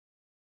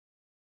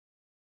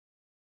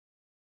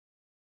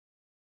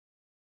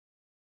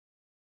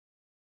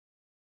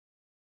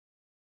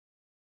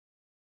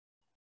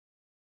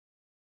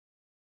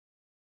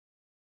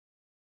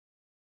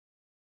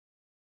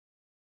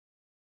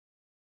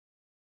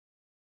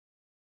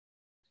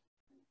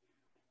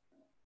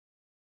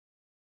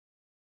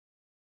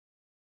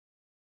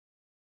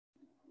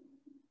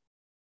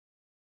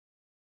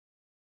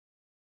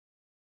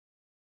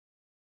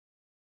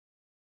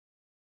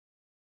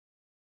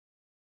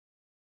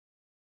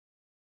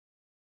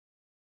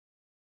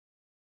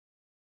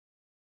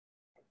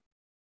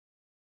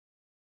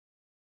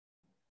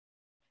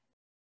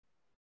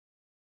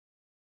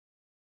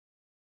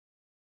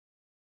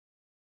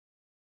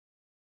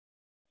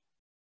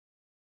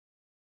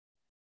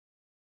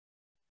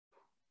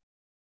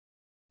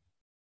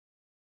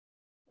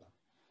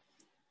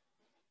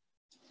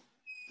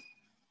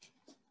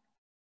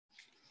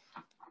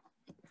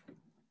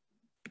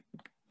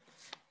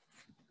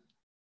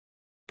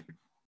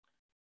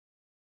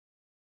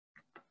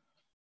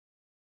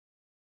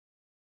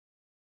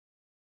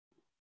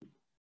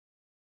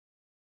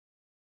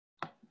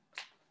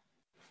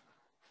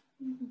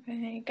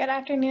Okay. Good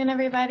afternoon,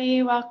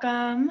 everybody.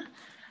 Welcome.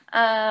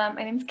 My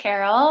name's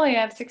Carol. We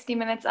have 60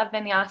 minutes of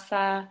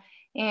Vinyasa,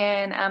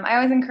 and I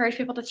always encourage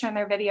people to turn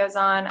their videos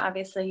on.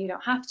 Obviously, you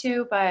don't have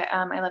to, but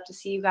I love to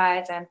see you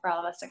guys and for all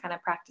of us to kind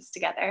of practice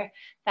together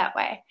that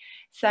way.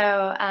 So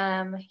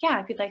yeah,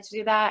 if you'd like to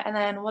do that, and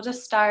then we'll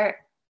just start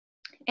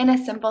in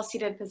a simple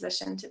seated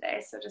position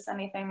today. So just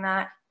anything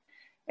that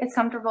is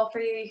comfortable for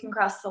you. You can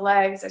cross the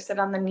legs or sit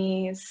on the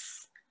knees.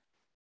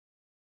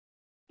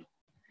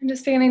 I'm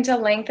just beginning to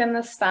lengthen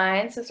the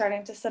spine, so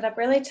starting to sit up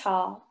really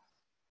tall.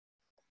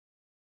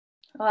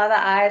 Allow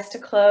the eyes to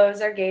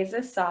close or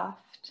gazes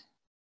soft.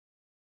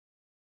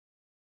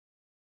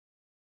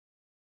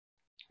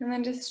 And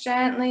then just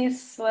gently,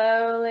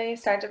 slowly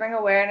start to bring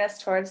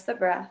awareness towards the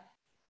breath.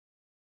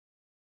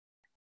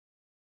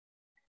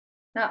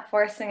 Not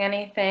forcing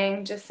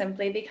anything, just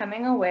simply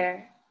becoming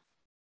aware.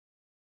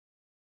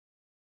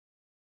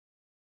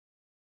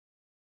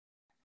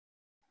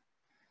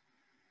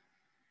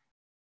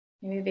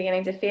 Maybe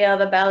beginning to feel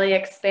the belly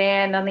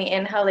expand on the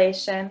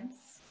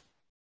inhalations.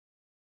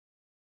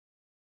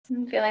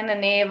 And feeling the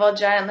navel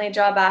gently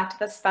draw back to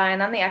the spine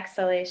on the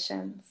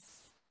exhalations.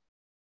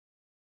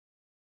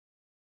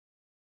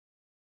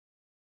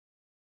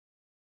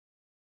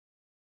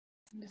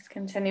 Just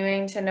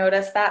continuing to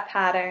notice that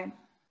pattern.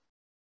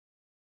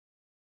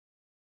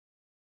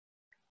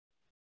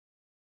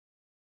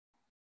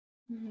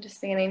 And just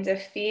beginning to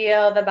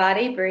feel the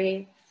body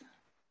breathe.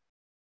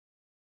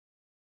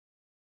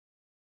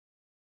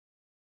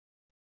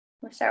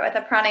 We'll start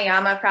with a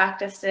pranayama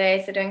practice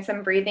today, so doing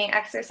some breathing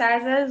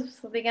exercises.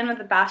 We'll begin with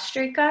the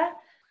Bhastrika.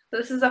 So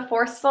this is a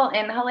forceful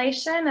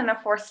inhalation and a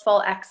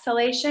forceful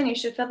exhalation. You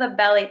should feel the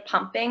belly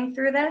pumping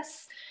through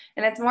this,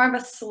 and it's more of a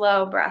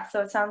slow breath,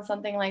 so it sounds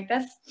something like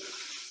this.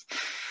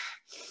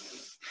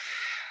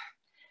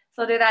 So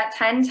we'll do that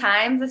 10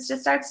 times. This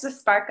just starts to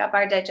spark up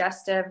our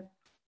digestive,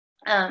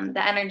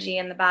 the energy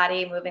in the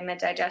body, moving the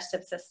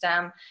digestive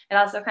system. It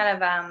also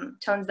kind of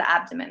tones the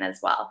abdomen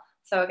as well.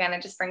 So again,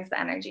 it just brings the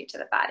energy to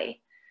the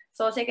body.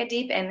 So we'll take a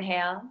deep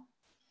inhale.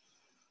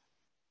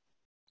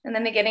 And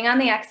then beginning on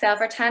the exhale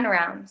for 10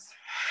 rounds.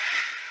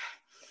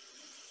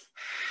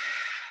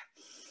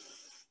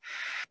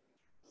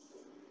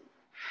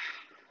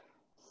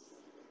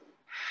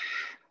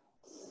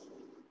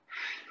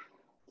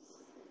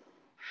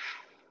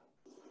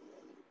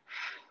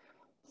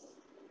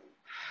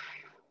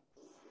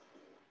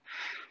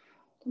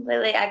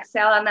 Completely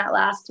exhale on that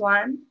last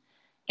one.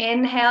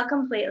 Inhale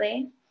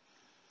completely.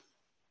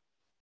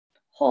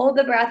 Hold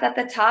the breath at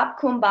the top,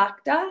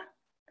 Kumbhakta,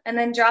 and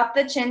then drop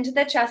the chin to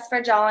the chest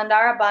for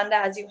Jalandhara Bandha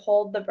as you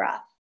hold the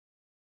breath.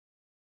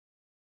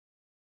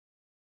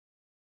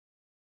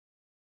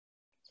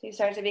 So you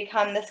start to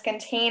become this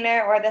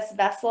container or this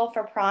vessel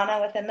for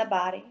prana within the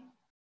body.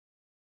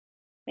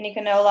 When you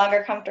can no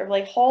longer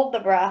comfortably hold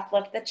the breath,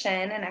 lift the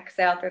chin and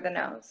exhale through the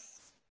nose.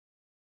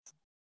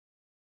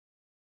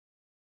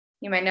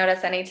 You might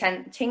notice any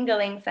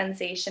tingling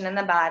sensation in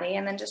the body,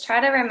 and then just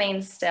try to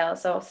remain still.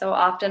 So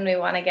often we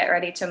want to get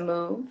ready to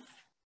move.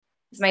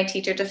 As my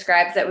teacher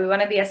describes it, we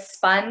want to be a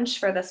sponge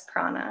for this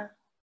prana.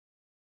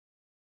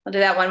 We'll do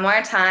that one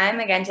more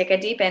time. Again, take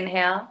a deep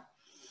inhale.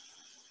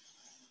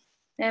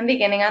 And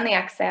beginning on the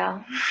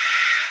exhale.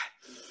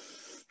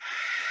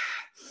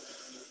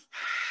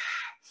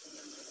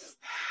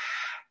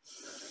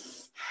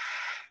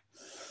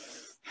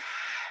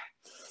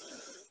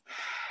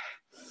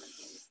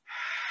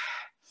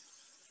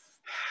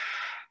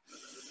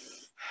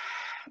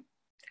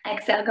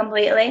 Exhale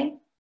completely.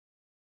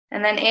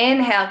 And then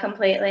inhale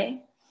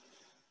completely.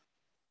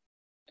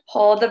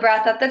 Hold the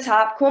breath at the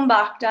top,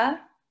 Kumbhakta.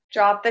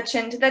 Drop the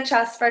chin to the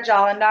chest for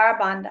Jalandhara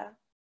Bandha.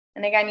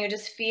 And again, you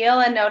just feel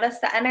and notice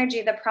the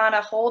energy, the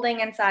prana holding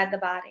inside the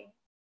body.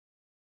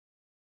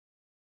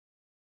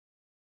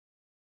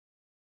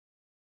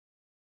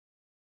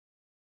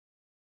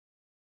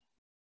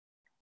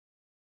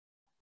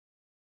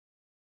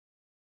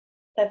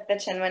 Lift the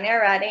chin when you're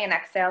ready and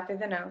exhale through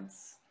the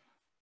nose.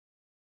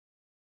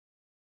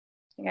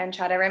 Again,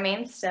 try to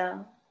remain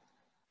still.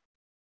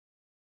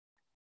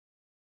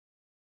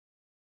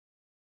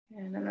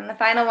 And then the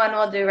final one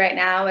we'll do right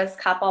now is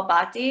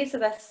Kapalbhati. So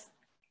this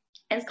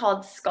is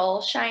called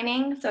skull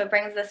shining. So it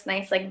brings this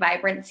nice like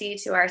vibrancy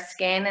to our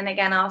skin. And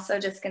again, also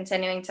just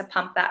continuing to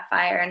pump that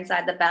fire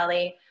inside the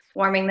belly,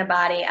 warming the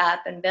body up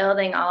and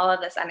building all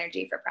of this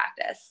energy for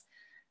practice.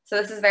 So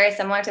this is very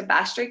similar to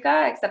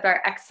Bhastrika, except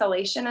our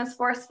exhalation is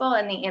forceful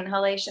and the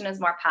inhalation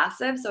is more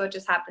passive. So it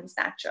just happens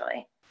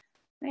naturally.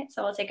 All right,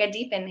 so we'll take a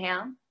deep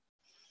inhale.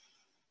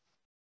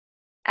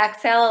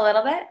 Exhale a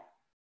little bit.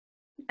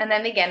 And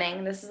then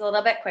beginning, this is a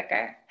little bit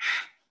quicker.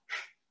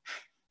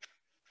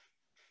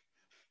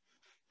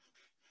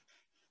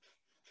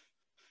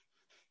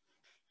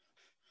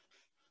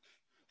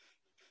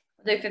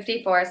 We'll do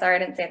 54, sorry I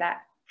didn't say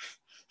that.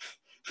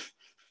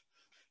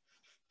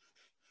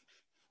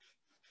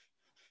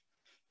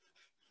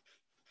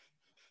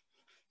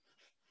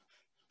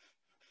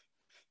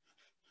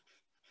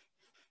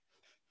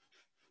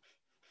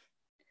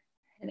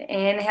 And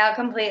inhale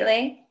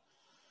completely.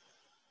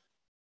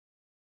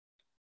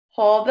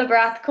 Hold the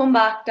breath,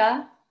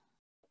 Kumbhakta.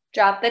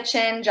 Drop the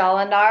chin,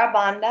 Jalandhara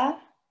Bandha.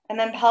 And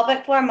then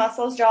pelvic floor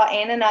muscles draw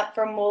in and up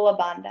for Mula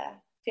Bandha.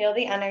 Feel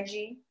the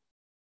energy.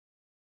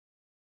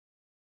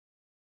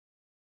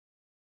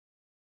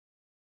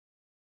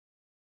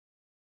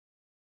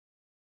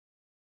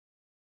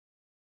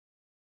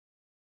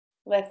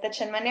 Lift the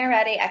chin when you're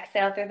ready.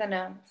 Exhale through the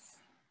nose.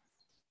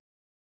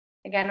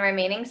 Again,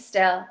 remaining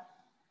still.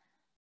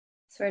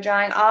 So we're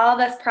drawing all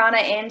this prana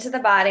into the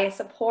body,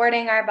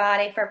 supporting our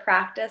body for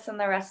practice and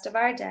the rest of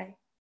our day.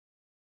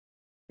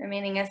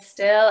 Remaining as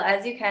still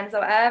as you can so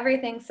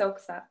everything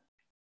soaks up.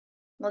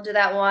 We'll do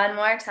that one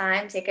more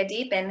time. Take a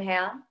deep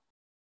inhale.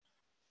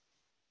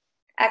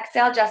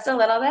 Exhale just a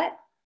little bit.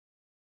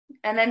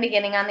 And then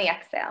beginning on the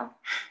exhale.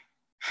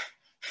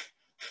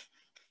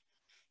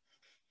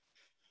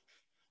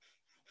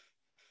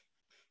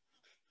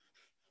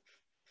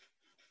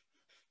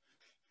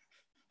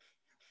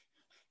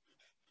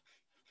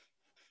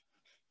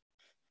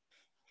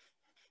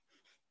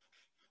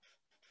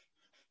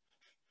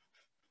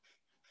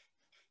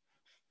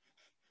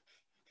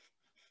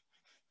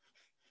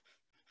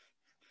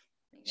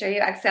 Make sure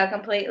you exhale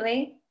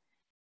completely.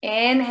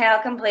 Inhale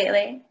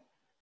completely.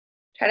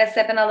 Try to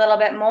sip in a little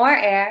bit more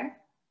air.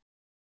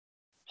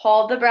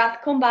 Hold the breath,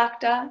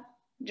 Kumbhakta.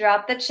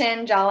 Drop the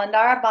chin,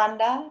 Jalandhara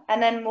Bandha.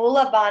 And then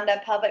Mula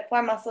Bandha, pelvic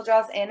floor muscle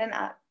draws in and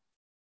up.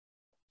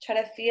 Try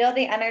to feel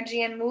the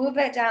energy and move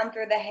it down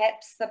through the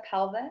hips, the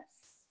pelvis.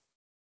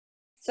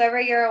 So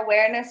wherever your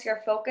awareness,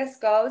 your focus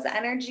goes,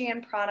 energy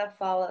and prana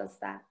follows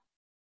that.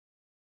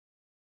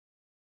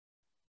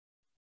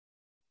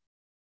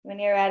 When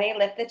you're ready,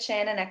 lift the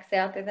chin and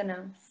exhale through the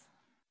nose.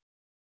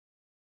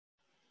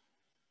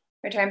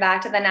 Return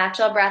back to the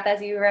natural breath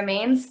as you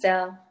remain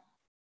still.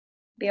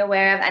 Be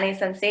aware of any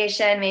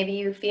sensation. Maybe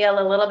you feel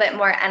a little bit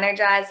more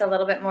energized, a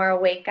little bit more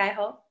awake, I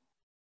hope.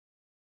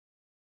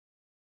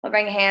 We'll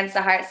bring hands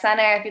to heart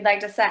center. If you'd like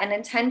to set an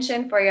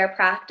intention for your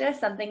practice,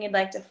 something you'd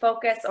like to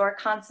focus or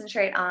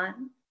concentrate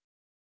on.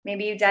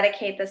 Maybe you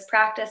dedicate this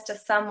practice to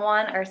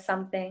someone or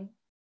something.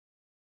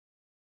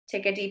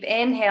 Take a deep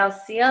inhale,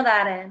 seal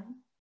that in.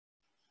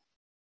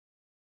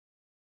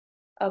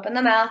 Open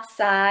the mouth,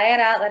 sigh it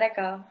out, let it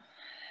go.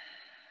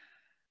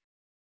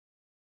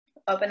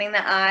 Opening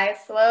the eyes,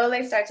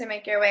 slowly start to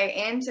make your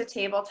way into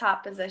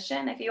tabletop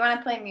position. If you want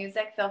to play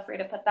music, feel free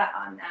to put that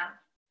on now.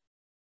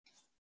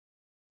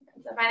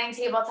 So finding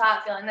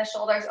tabletop, feeling the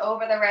shoulders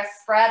over the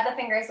wrists, spread the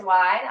fingers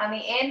wide. On the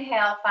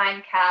inhale,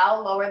 find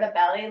cow, lower the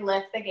belly,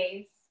 lift the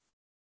gaze.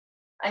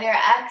 On your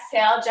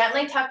exhale,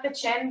 gently tuck the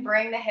chin,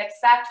 bring the hips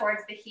back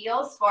towards the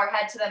heels,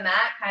 forehead to the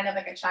mat, kind of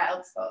like a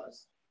child's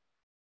pose.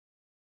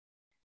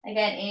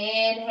 Again,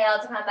 inhale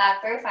to come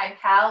back through, find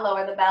cow,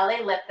 lower the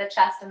belly, lift the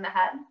chest and the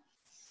head.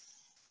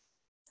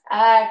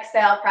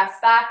 Exhale, press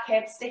back,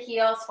 hips to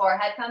heels,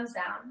 forehead comes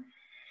down.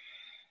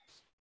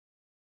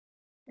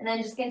 And then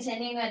just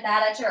continuing with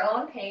that at your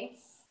own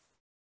pace.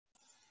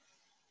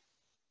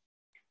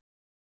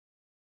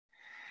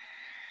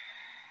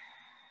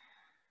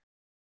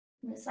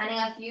 Just finding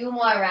a few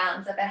more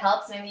rounds. If it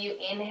helps, maybe you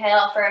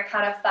inhale for a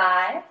count of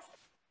 5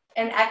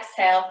 and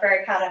exhale for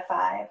a count of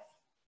 5.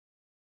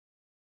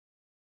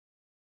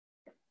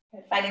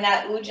 Finding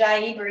that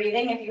Ujjayi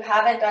breathing if you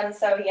haven't done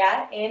so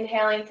yet.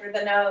 Inhaling through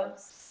the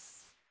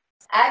nose.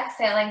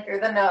 Exhaling through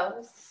the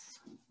nose.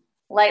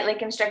 Lightly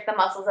constrict the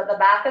muscles at the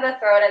back of the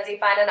throat as you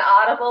find an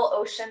audible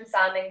ocean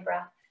sounding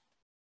breath.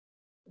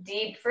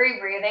 Deep free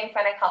breathing.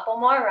 Find a couple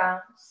more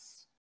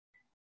rounds.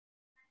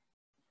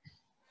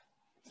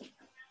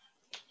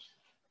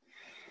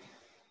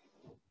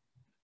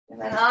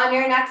 And then on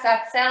your next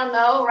exhale,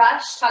 no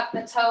rush. Tuck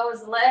the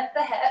toes, lift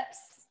the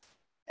hips,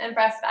 and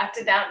press back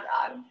to down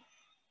dog.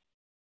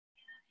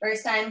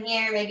 First time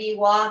here, maybe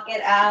walk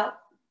it out.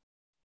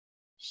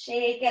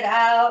 Shake it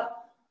out.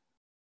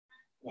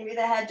 Maybe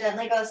the head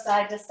gently goes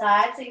side to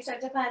side. So you start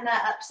to find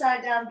that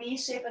upside down V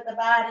shape of the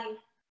body.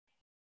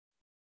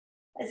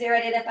 As you're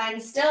ready to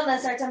find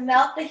stillness, start to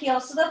melt the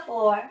heels to the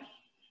floor.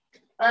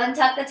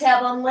 Untuck the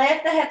tailbone,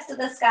 lift the hips to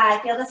the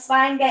sky. Feel the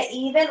spine get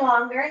even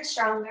longer and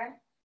stronger.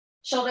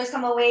 Shoulders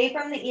come away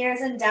from the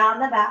ears and down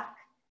the back.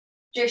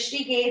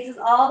 Drishti gazes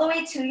all the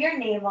way to your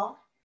navel.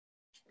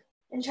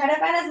 And try to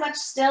find as much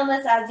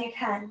stillness as you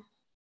can.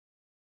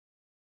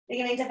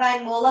 Beginning to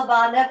find Mula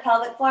Bandha,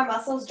 pelvic floor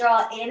muscles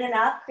draw in and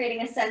up,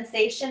 creating a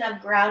sensation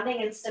of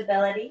grounding and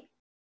stability.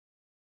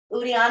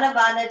 Uddiyana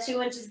Bandha,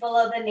 2 inches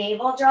below the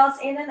navel, draws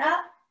in and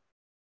up,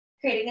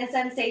 creating a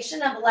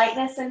sensation of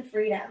lightness and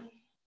freedom.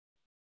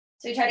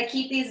 So we try to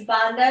keep these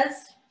bandhas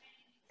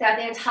throughout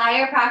the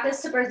entire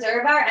practice to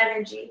preserve our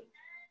energy.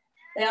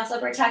 They also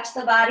protect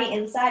the body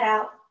inside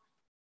out.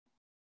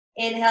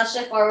 Inhale,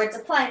 shift forward to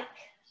plank.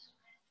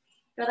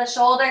 Feel the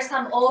shoulders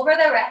come over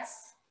the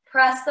wrists.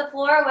 Press the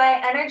floor away,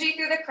 energy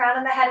through the crown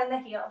and the head and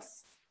the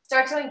heels.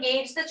 Start to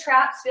engage the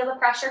traps, feel the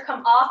pressure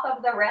come off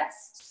of the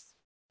wrists.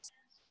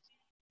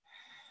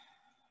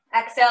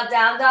 Exhale,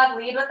 down dog,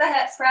 lead with the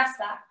hips, press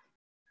back.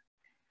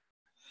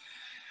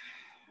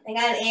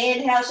 Again,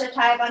 inhale, shift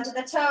high up onto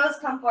the toes,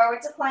 come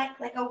forward to plank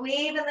like a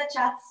wave in the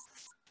chest.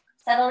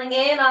 Settling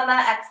in on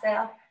that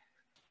exhale.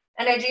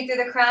 Energy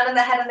through the crown and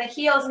the head and the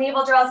heels.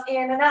 Navel draws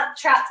in and up.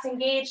 Traps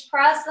engaged.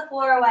 Press the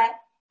floor away.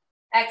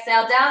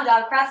 Exhale, down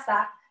dog, press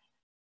back.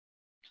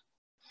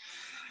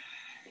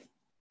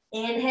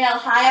 Inhale,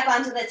 high up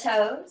onto the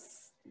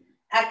toes.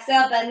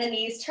 Exhale, bend the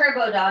knees,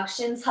 turbo dog.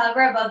 Shins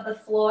hover above the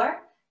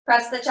floor.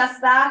 Press the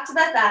chest back to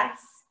the thighs.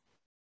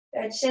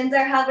 Good, shins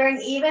are hovering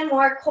even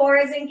more. Core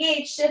is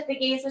engaged. Shift the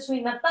gaze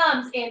between the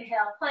thumbs.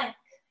 Inhale, plank.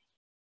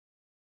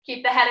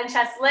 Keep the head and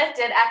chest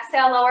lifted.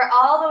 Exhale, lower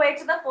all the way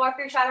to the floor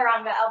through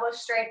chaturanga.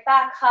 Elbows straight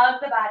back,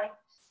 hug the body.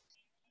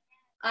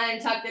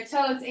 Untuck the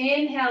toes.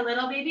 Inhale,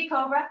 little baby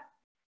cobra.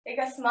 Take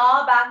a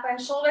small back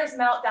bend, shoulders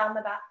melt down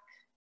the back.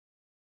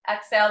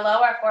 Exhale,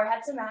 lower,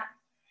 forehead to mat.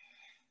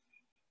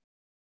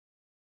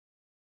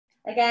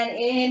 Again,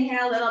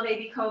 inhale, little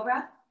baby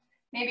cobra.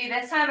 Maybe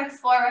this time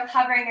explore with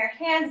hovering your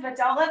hands, but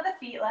don't let the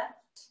feet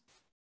lift.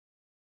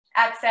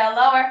 Exhale,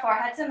 lower,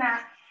 forehead to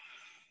mat.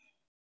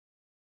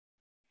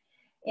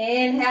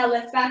 Inhale,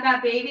 lift back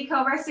up, baby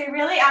cobra. So you're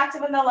really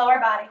active in the lower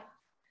body.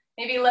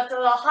 Maybe lift a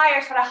little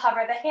higher, try to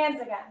hover the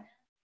hands again.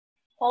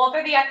 Hold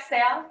for the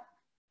exhale.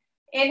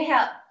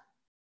 Inhale,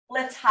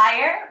 lift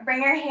higher.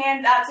 Bring your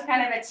hands out to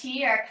kind of a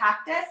T or a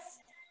cactus.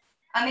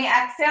 On the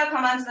exhale,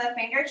 come onto the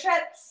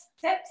fingertips,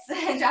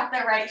 and drop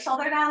the right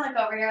shoulder down, look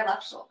over your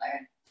left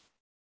shoulder.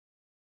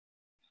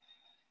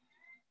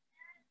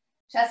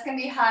 Chest can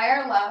be high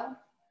or low.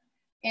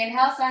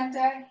 Inhale,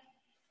 center.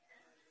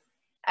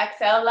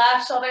 Exhale,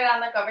 left shoulder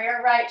down, look over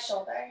your right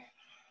shoulder.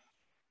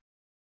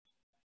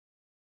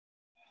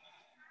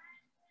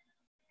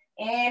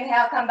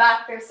 Inhale, come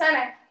back through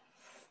center.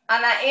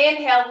 On that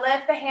inhale,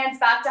 lift the hands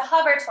back to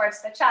hover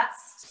towards the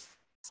chest.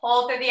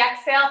 Hold through the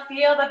exhale,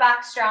 feel the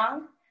back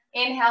strong.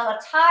 Inhale,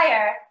 lift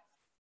higher.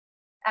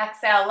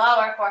 Exhale,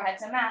 lower, forehead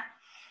to mat.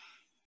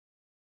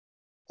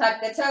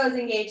 Tuck the toes,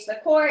 engage the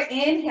core.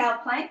 Inhale,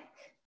 plank.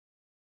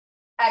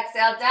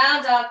 Exhale,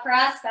 down dog,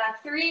 press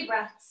back, 3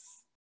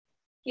 breaths.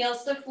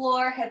 Heels to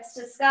floor, hips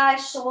to sky,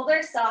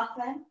 shoulders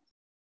soften.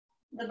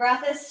 The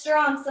breath is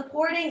strong,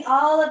 supporting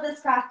all of this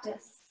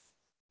practice.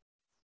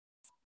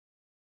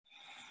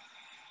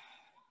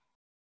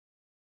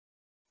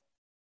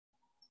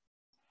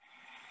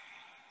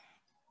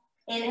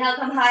 Inhale,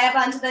 come high up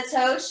onto the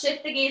toes.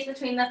 Shift the gaze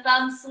between the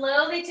thumbs.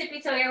 Slowly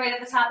tippy-toe your way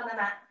to the top of the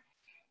mat.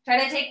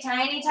 Try to take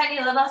tiny, tiny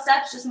little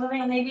steps, just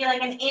moving maybe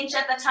like an inch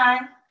at the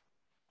time.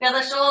 Feel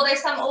the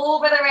shoulders come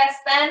over the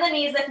wrists. Bend the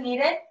knees if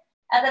needed.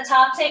 At the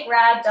top, take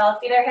ragdoll.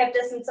 Feet are hip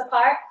distance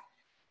apart.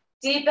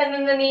 Deepen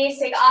in the knees.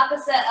 Take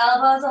opposite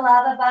elbows.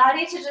 Allow the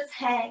body to just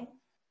hang.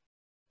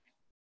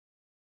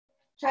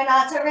 Try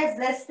not to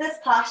resist this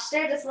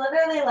posture. Just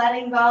literally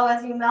letting go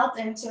as you melt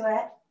into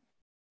it.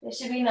 There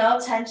should be no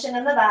tension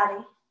in the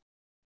body.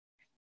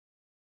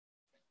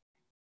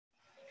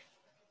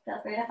 Feel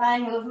free to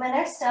find movement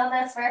or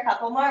stillness for a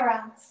couple more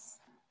rounds.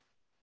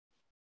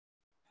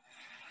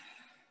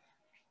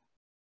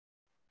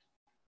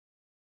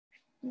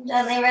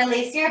 Gently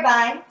release your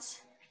bind.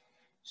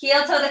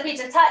 Heel toe the feet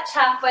to touch,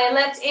 halfway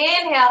lift.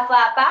 Inhale,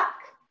 flat back.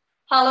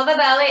 Hollow the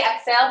belly,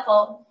 exhale,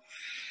 fold.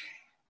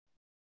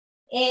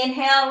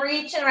 Inhale,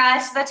 reach and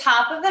rise to the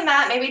top of the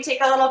mat. Maybe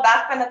take a little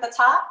back bend at the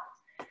top.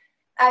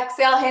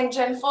 Exhale, hinge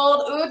and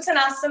fold.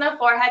 Uttanasana,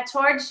 forehead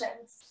towards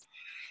shins.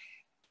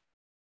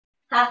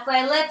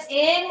 Halfway lift.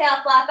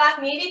 Inhale, flat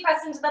back. Maybe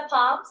press into the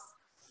palms.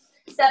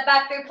 Step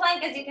back through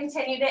plank as you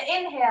continue to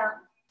inhale.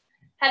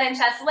 Head and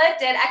chest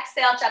lifted.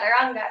 Exhale,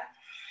 chaturanga.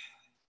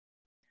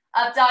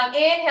 Up dog,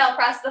 inhale,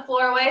 press the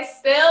floor away,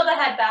 spill the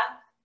head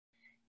back.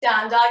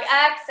 Down dog,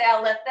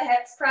 exhale, lift the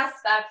hips, press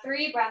back,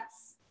 3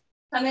 breaths.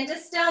 Come into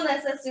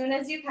stillness as soon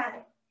as you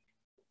can.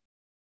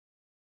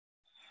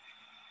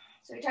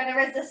 So we try to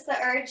resist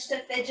the urge to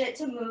fidget,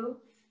 to move.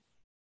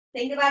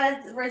 Think about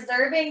it as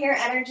reserving your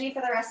energy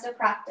for the rest of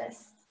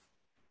practice.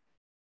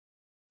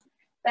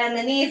 Bend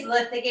the knees,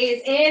 lift the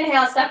gaze,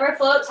 inhale, step or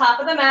float, top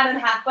of the mat and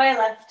halfway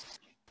lift.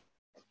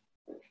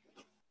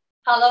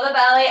 Hollow the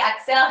belly,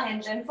 exhale,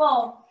 hinge and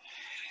fold.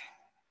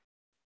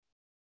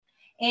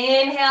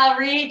 Inhale,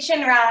 reach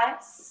and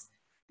rise.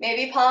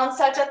 Maybe palms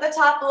touch at the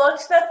top,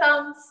 look to the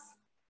thumbs.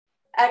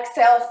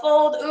 Exhale,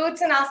 fold,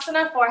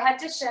 Uttanasana, forehead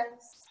to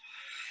shins.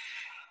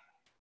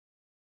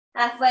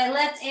 Halfway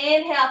lift,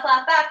 inhale,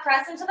 flat back,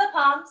 press into the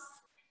palms.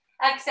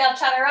 Exhale,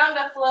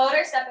 chaturanga, float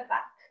or step it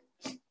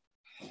back.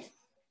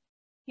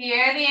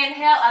 Here, the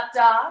inhale, up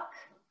dog.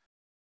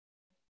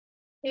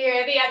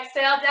 Here, the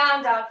exhale,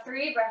 down dog,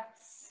 3 breaths.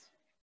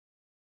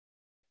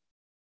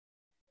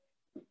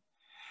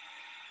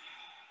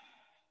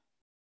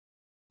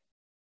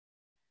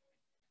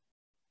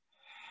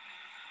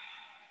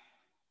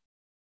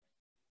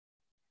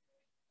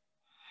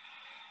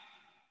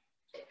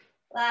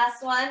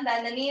 Last one,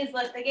 bend the knees,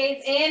 lift the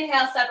gaze.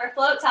 Inhale, step or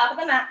float, top of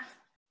the mat.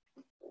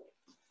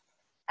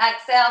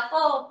 Exhale,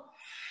 fold.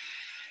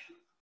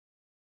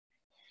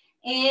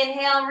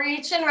 Inhale,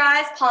 reach and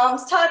rise,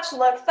 palms touch,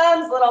 look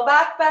thumbs, little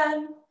back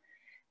bend.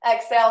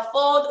 Exhale,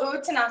 fold,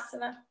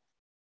 Uttanasana.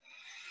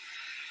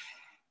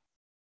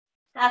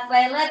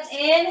 Halfway lift,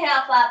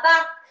 inhale, flat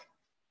back.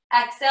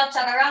 Exhale,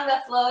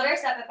 chaturanga, floater,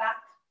 step it back.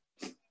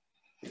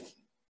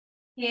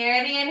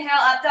 Here, the inhale,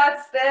 up dog,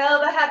 spill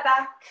the head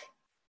back.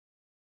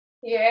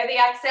 Here, the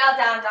exhale,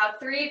 down dog,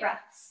 3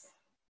 breaths.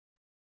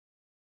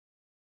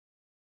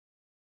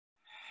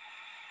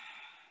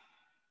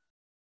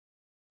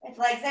 If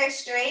legs are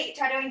straight,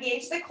 try to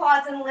engage the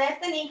quads and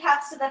lift the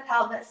kneecaps to the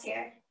pelvis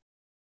here.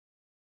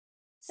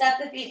 Step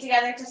the feet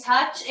together to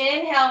touch.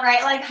 Inhale,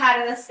 right leg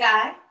high to the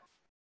sky.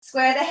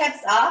 Square the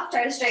hips off.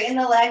 Try to straighten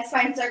the legs.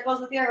 Find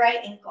circles with your right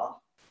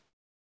ankle.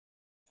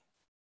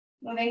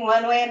 Moving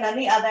one way and then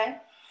the other.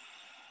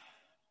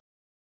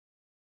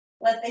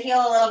 Lift the heel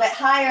a little bit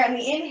higher on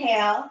the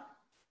inhale.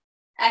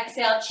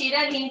 Exhale,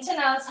 cheetah, knee to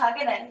nose, hug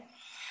it in.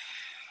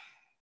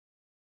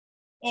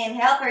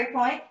 Inhale,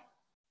 3-point.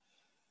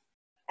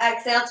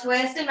 Exhale,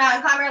 twist and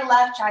mountain climber,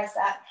 left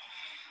tricep.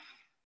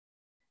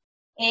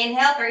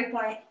 Inhale,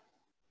 3-point.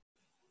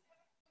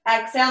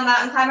 Exhale,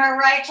 mountain climber,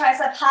 right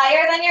tricep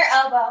higher than your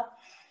elbow.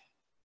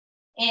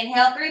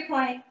 Inhale,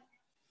 3-point.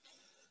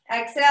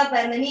 Exhale,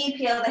 bend the knee,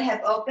 peel the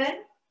hip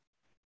open.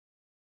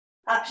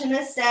 Option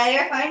to stay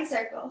or find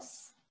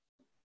circles.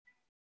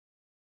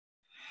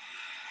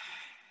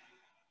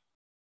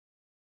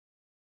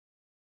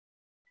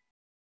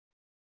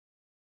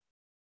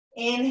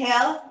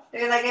 Inhale,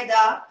 3-legged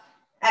dog.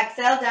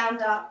 Exhale, down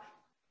dog.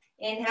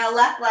 Inhale,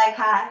 left leg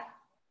high.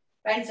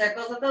 Find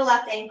circles with the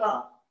left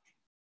ankle.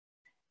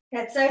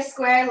 Hips are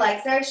square,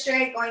 legs are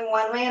straight, going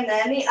one way and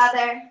then the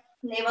other.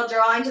 Navel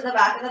drawing to the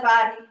back of the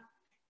body.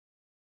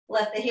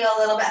 Lift the heel a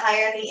little bit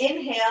higher in the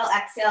inhale.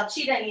 Exhale,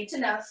 cheetah, knee to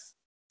nose.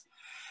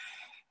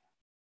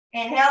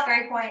 Inhale,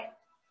 3-point.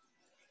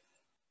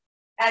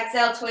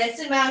 Exhale,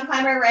 twisted mountain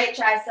climber, right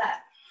tricep.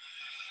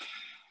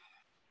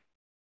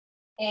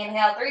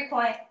 Inhale,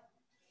 3-point.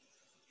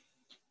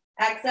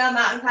 Exhale,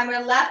 mountain climber,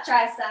 left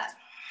tricep.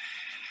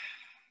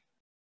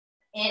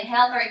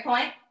 Inhale,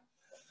 3-point.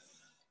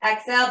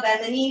 Exhale,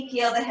 bend the knee,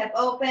 peel the hip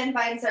open,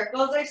 find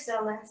circles or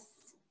stillness.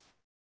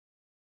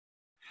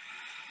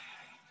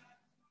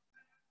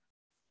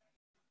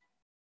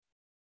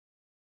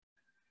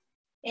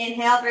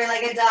 Inhale,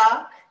 3-legged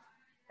dog.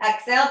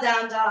 Exhale,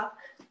 down dog.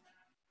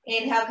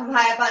 Inhale, come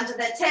high up onto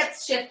the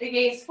tips, shift the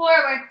gaze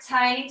forward,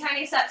 tiny,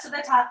 tiny steps to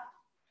the top.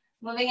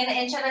 Moving an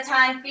inch at a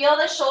time, feel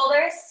the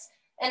shoulders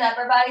and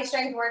upper body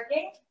strength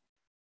working.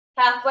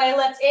 Halfway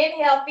lift,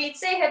 inhale, feet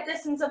stay hip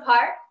distance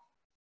apart.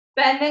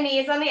 Bend the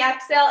knees on the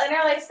exhale,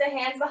 interlace the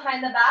hands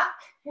behind the back,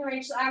 and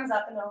reach the arms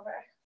up and over.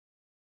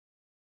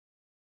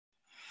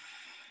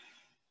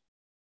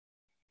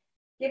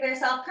 Give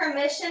yourself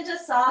permission to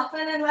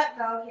soften and let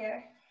go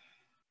here.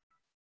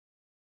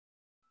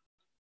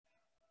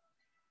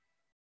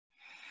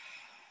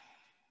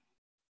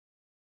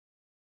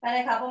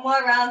 And a couple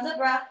more rounds of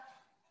breath.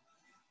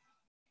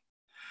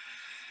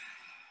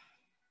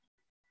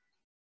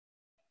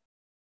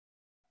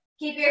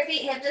 Keep your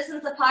feet hip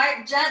distance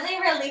apart. Gently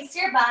release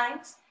your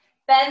bind.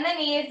 Bend the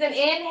knees and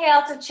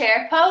inhale to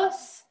chair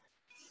pose.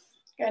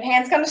 Good,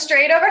 hands come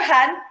straight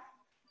overhead.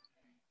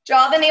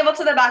 Draw the navel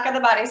to the back of the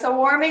body. So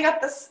warming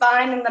up the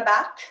spine and the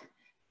back.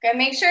 Good,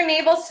 make sure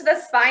navel's to the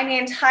spine the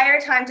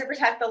entire time to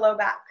protect the low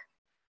back.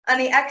 On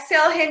the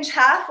exhale, hinge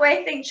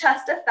halfway, think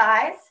chest to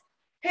thighs.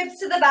 Hips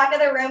to the back of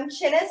the room,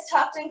 chin is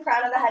tucked and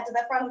crown of the head to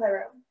the front of the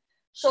room.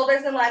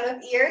 Shoulders in line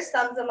with ears,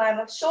 thumbs in line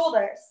with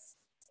shoulders.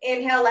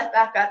 Inhale, lift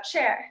back up,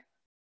 chair.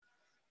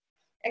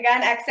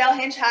 Again, exhale,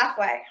 hinge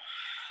halfway.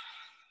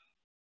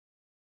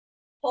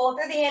 Hold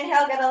through the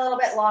inhale, get a little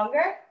bit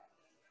longer.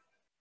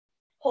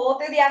 Hold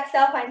through the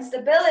exhale, find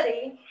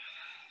stability.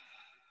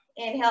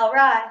 Inhale,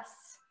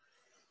 rise.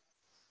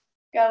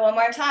 Go one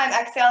more time,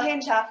 exhale,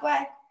 hinge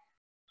halfway.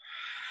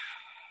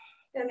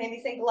 Good, maybe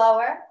sink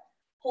lower.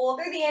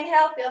 Hold through the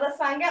inhale, feel the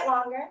spine get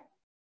longer.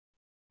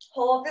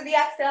 Hold through the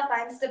exhale,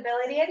 find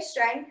stability and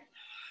strength.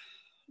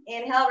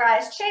 Inhale,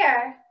 rise,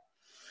 chair.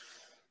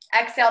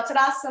 Exhale,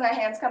 Tadasana,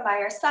 hands come by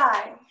your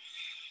side.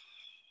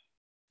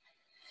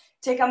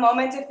 Take a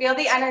moment to feel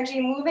the energy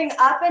moving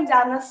up and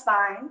down the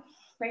spine.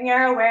 Bring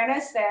your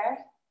awareness there.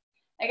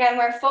 Again,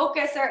 where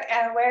focus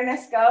and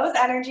awareness goes,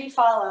 energy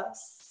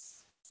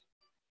follows.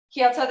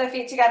 Heel toe the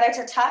feet together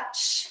to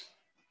touch.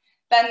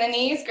 Bend the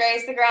knees,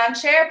 graze the ground,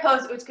 chair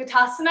pose,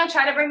 Utkatasana.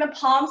 Try to bring the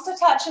palms to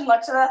touch and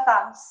look to the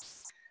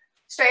thumbs.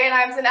 Straighten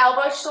arms and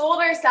elbows,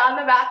 shoulders down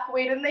the back,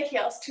 weight in the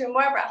heels. 2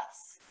 more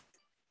breaths.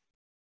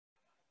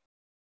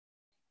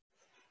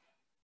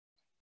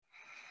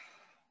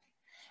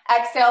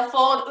 Exhale,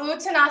 fold,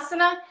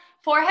 Uttanasana,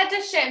 forehead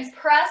to shins.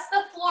 Press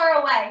the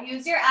floor away.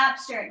 Use your ab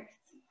strength.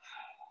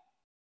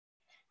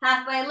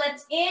 Halfway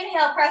lift,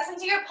 inhale, press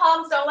into your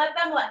palms, don't let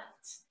them lift.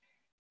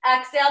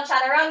 Exhale,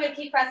 chaturanga,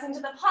 keep pressing to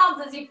the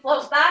palms as you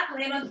float back,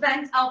 land with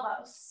bent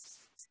elbows.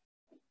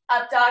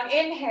 Up dog,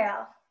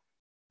 inhale.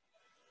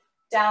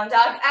 Down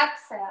dog,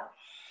 exhale.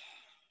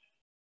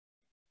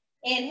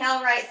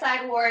 Inhale, right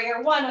side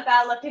warrior 1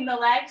 without lifting the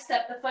leg,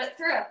 step the foot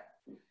through.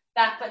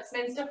 Back foot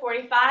spins to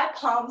 45,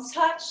 palms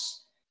touch.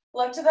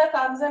 Look to the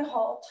thumbs and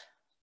hold.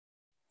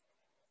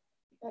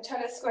 We'll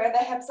try to square the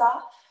hips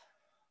off.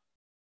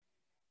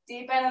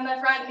 Deepen in the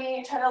front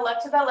knee. Try to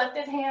look to the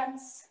lifted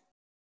hands.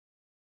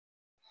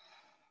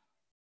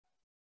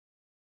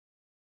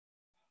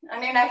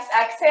 On your next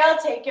exhale,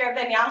 take your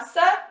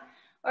vinyasa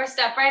or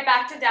step right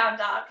back to down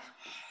dog.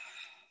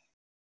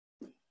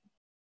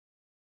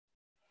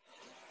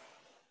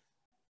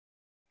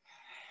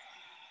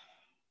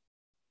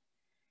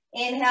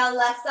 Inhale,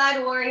 left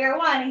side, warrior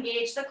one.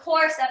 Engage the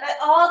core, step it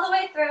all the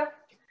way through.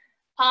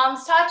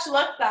 Palms touch,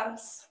 look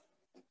thumbs.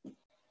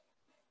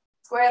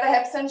 Square the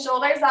hips and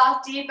shoulders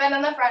off, deepen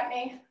in the front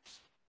knee.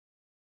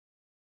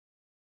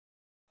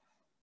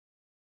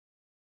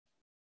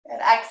 Good,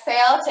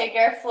 exhale, take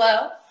your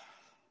flow.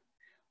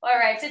 Or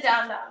right to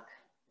down dog.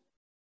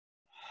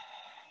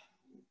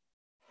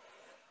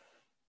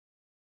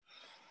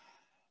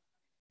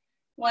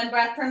 One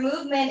breath per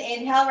movement.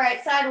 Inhale,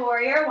 right side,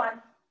 warrior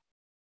one.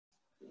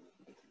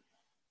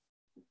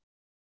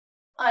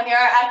 On your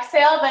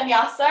exhale,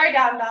 vinyasa or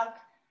down dog.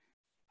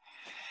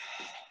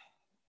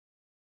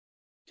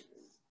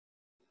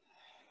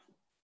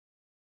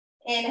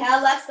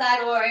 Inhale, left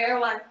side, warrior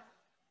one.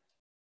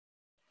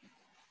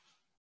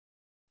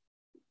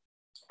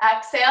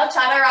 Exhale,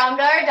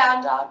 chaturanga or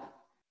down dog.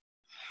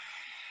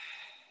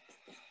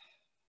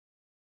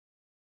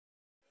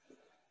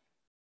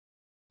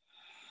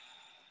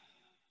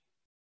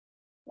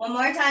 One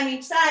more time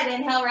each side.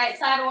 Inhale, right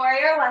side,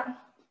 warrior one.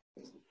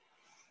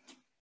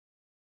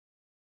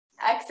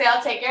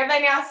 Exhale, take your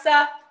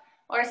vinyasa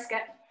or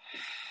skip.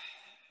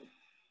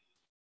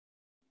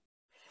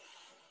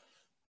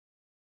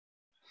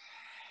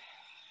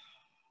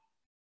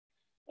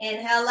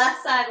 Inhale,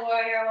 left side,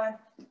 warrior one.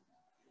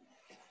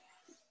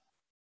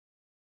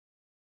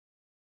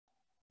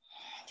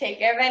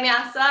 Take your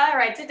vinyasa,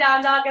 right to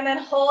down dog, and then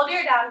hold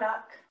your down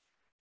dog.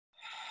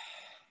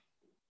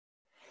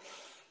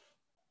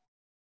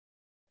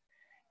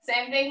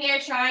 Same thing here,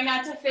 trying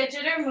not to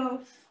fidget or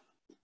move.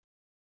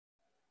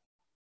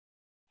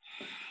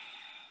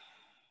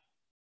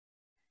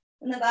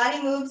 When the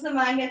body moves, the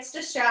mind gets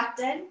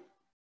distracted.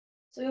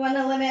 So we want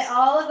to limit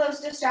all of those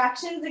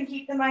distractions and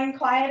keep the mind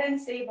quiet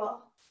and stable.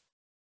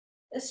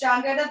 The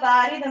stronger the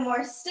body, the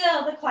more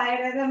still, the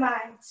quieter the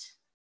mind.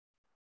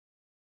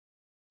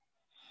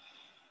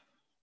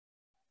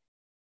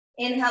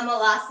 Inhale,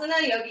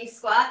 Malasana, yogi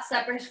squat.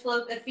 Steppers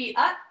float the feet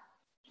up.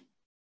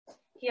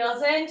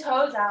 Heels in,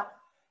 toes out.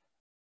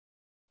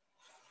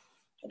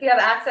 If you have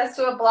access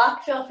to a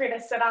block, feel free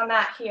to sit on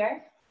that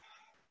here.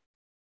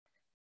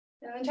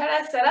 And then try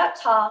to sit up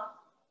tall.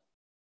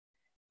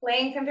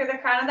 Lengthen through the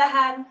crown of the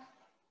head.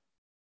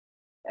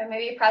 And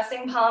maybe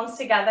pressing palms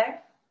together.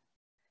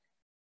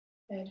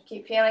 Good.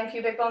 Keep feeling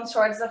pubic bones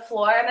towards the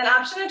floor. And then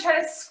option to try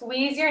to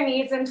squeeze your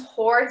knees in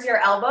towards your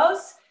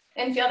elbows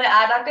and feel the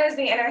adductors,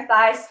 the inner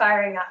thighs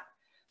firing up.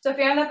 So if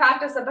you're in the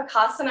practice of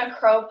Bakasana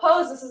crow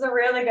pose, this is a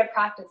really good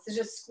practice. It's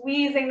just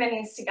squeezing the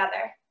knees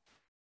together.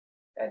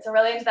 Good. So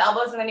really into the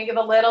elbows, and then you give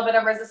a little bit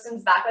of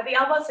resistance back with the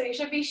elbows. So you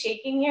should be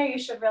shaking here. You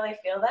should really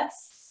feel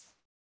this.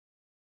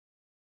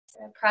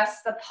 And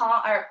press the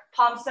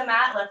palms to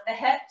mat, lift the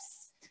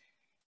hips.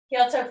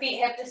 Heel to feet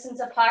hip distance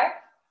apart.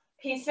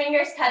 Peace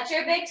fingers touch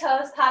your big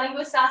toes,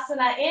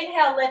 Padangustasana.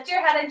 Inhale, lift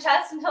your head and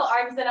chest until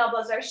arms and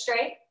elbows are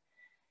straight.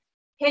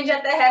 Hinge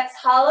at the hips,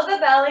 hollow the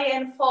belly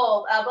and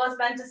fold. Elbows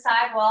bent to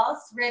side walls,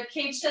 rib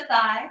cage to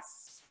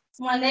thighs.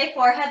 One day,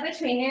 forehead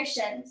between your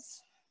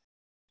shins.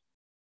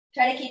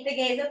 Try to keep the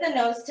gaze at the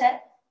nose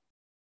tip.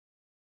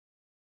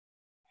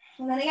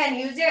 And then again,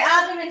 use your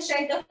abdomen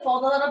strength to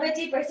fold a little bit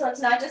deeper so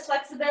it's not just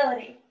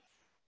flexibility.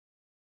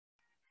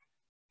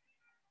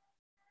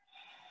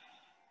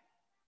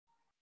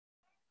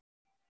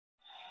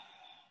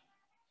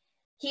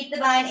 Keep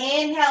the bind.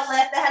 Inhale,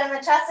 lift the head and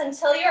the chest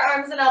until your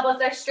arms and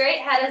elbows are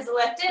straight. Head is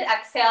lifted.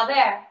 Exhale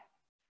there.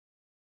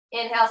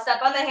 Inhale,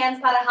 step on the hands,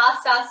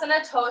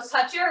 Padahastasana. Toes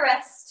touch your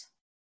wrist.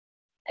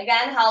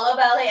 Again, hollow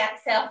belly.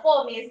 Exhale,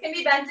 fold. Knees can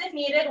be bent if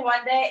needed.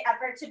 One day,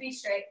 effort to be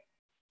straight.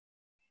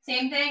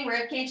 Same thing,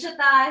 rib cage to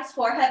thighs,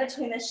 forehead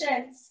between the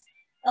shins.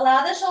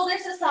 Allow the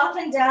shoulders to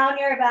soften down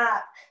your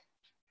back.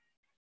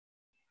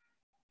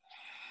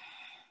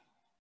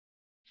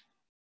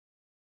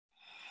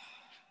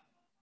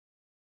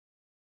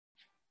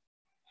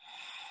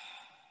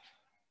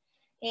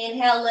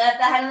 Inhale, lift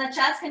the head and the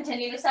chest.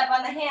 Continue to step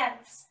on the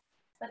hands.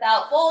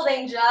 Without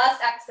folding,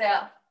 just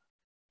exhale.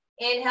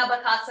 Inhale,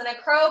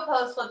 Bakasana crow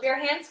pose. Flip your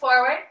hands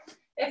forward.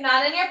 If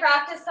not in your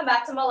practice, come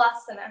back to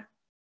Malasana.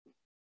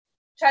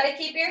 Try to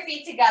keep your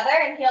feet together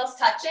and heels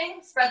touching.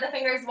 Spread the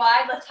fingers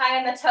wide, lift high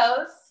on the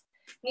toes.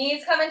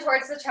 Knees coming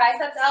towards the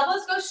triceps.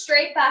 Elbows go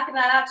straight back and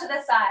then out to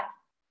the side.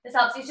 This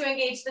helps you to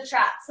engage the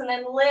traps. And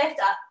then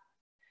lift up.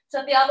 So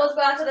if the elbows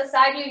go out to the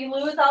side, you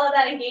lose all of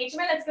that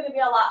engagement. It's going to be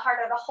a lot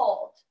harder to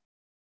hold.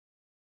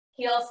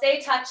 Heels stay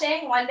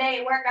touching. One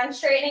day, work on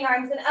straightening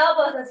arms and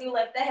elbows as you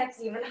lift the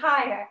hips even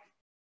higher.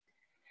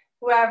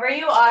 Wherever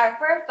you are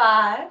for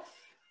 5,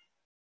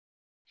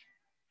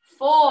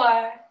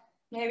 4,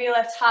 maybe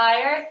lift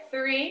higher,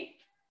 3,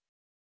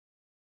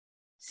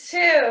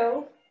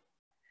 2,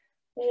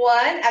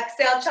 1.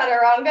 Exhale,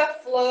 chaturanga,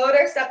 float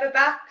or step it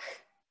back.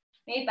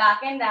 Meet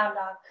back in down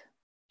dog.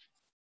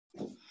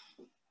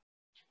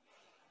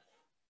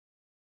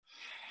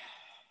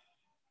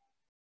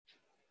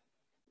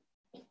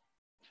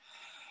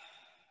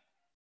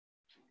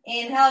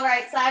 Inhale,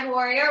 right side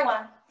warrior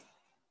one.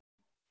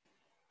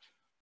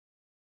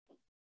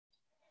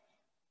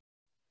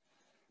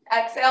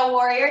 Exhale,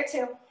 warrior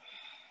two.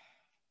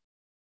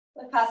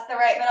 Look past the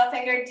right middle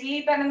finger,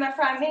 deep and in the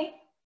front knee.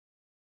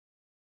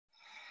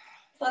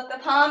 Flip the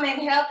palm,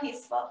 inhale,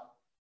 peaceful.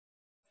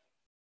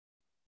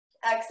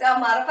 Exhale,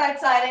 modified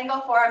side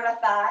angle, forearm to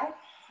thigh.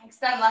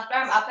 Extend left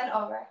arm up and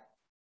over.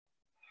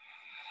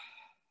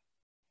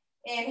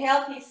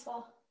 Inhale,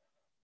 peaceful.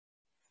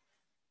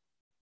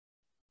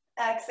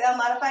 Exhale,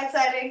 modified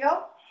side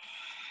angle.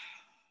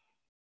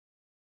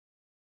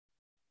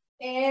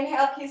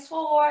 Inhale,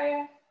 peaceful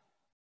warrior.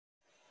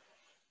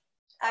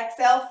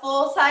 Exhale,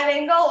 full side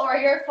angle or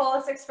your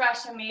fullest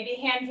expression. Maybe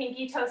hand,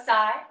 pinky, toe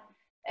side.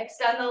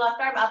 Extend the left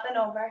arm up and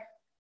over.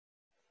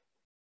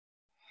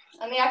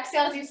 On the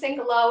exhales, you sink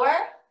lower.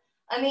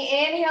 On the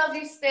inhales,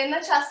 you spin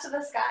the chest to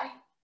the sky.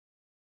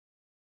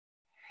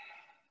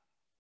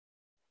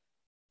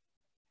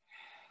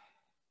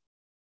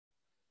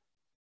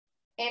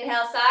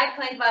 Inhale, side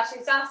plank,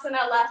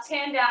 Vashisthasana, left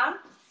hand down.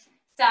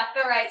 Stack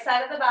the right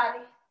side of the body.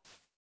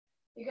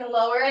 You can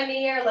lower a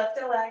knee or lift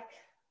a leg.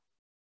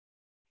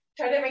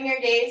 Try to bring your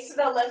gaze to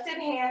the lifted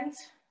hand.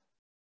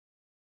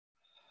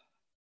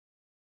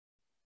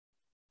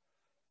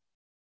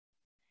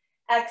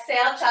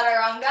 Exhale,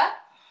 chaturanga,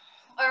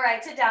 or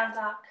right to down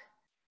dog.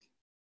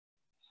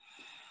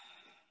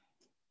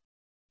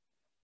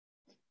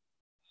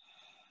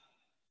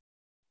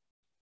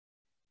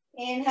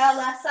 Inhale,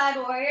 left side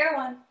warrior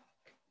one.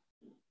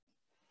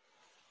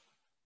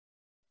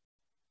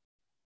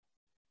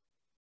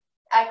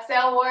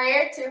 Exhale,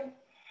 warrior two.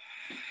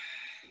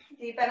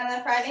 Deepen in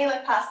the front knee,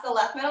 look past the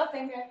left middle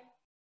finger.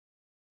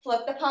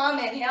 Flip the palm,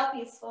 inhale,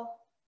 peaceful.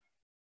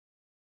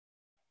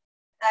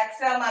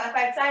 Exhale,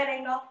 modified side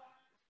angle.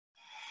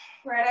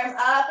 Right arm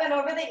up and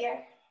over the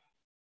ear.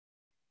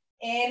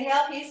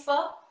 Inhale,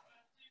 peaceful.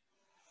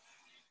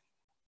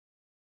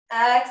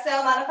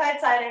 Exhale,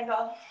 modified side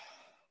angle.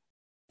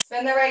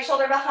 Spin the right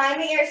shoulder behind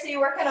the ear so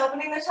you work on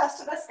opening the chest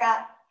to the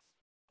sky.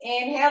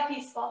 Inhale,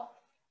 peaceful.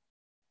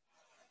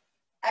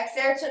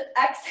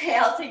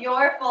 Exhale to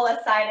your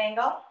fullest side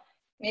angle.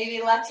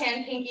 Maybe left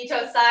hand, pinky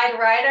toe side,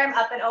 right arm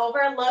up and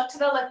over. Look to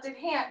the lifted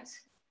hand.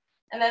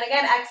 And then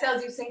again, exhale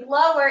as you sink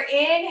lower.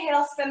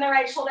 Inhale, spin the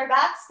right shoulder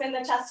back, spin the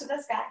chest to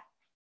the sky.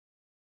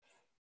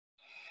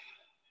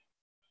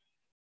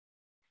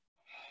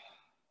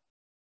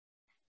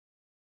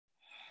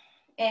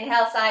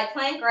 Inhale, side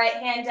plank, right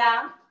hand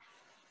down.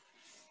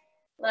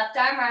 Left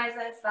arm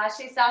rises,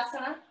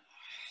 Vashisthasana.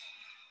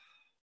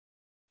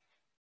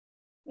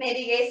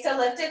 Maybe gaze to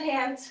lifted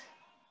hand.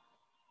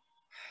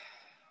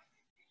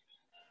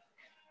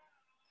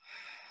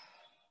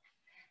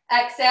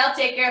 Exhale,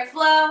 take your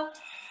flow,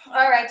 or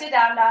right to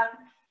down dog.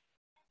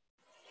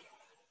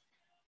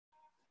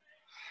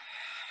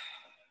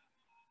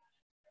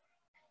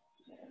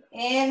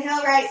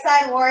 Inhale, right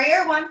side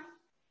warrior one.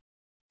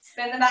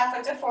 Spin the back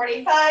foot to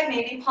 45,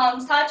 maybe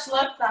palms touch,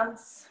 look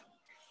thumbs.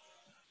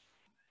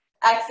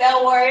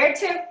 Exhale, warrior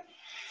two.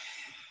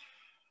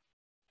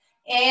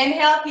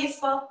 Inhale,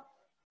 peaceful.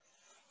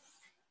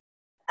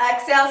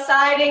 Exhale,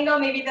 side angle,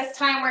 maybe this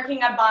time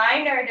working a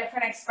bind or a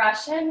different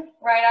expression.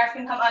 Right arm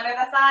can come under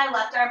the thigh,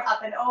 left arm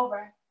up and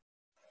over.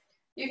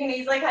 You can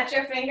easily catch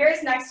your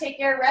fingers. Next, take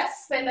your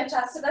wrists, spin the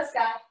chest to the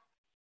sky.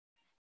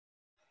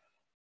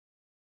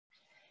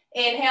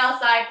 Inhale,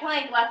 side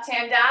plank, left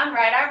hand down,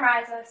 right arm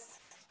rises.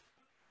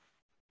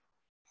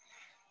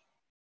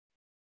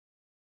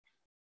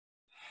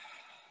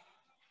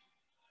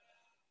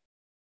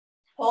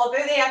 Hold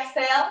through the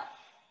exhale.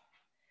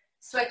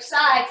 Switch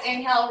sides.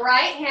 Inhale,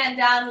 right hand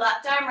down,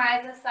 left arm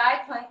rises,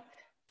 side plank.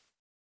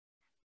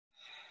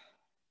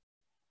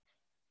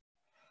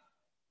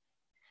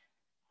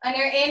 On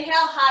your inhale,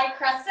 high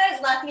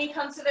crescent, left knee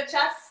comes to the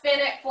chest, spin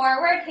it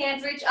forward,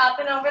 hands reach up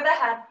and over the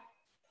head.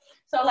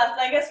 So left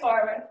leg is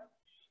forward.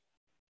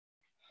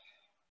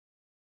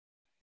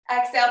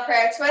 Exhale,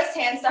 prayer twist,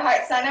 hands to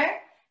heart center,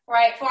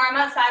 right forearm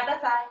outside the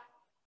thigh.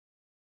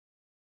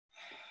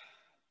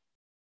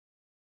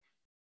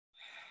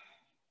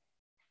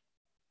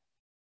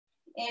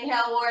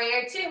 Inhale,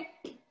 warrior two.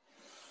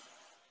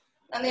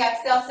 On the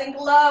exhale, sink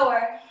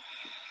lower.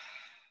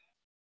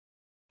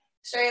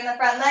 Straighten the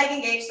front leg,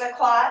 engage the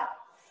quad.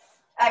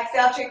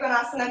 Exhale,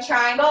 Trikonasana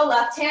triangle,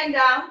 left hand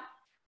down.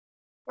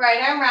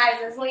 Right arm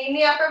rises, lean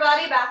the upper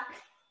body back.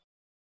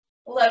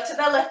 Look to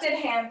the lifted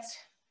hand.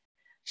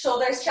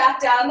 Shoulders track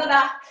down the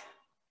back.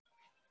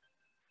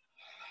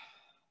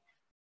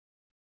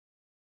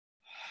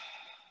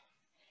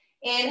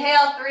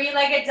 Inhale,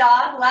 three-legged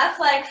dog, left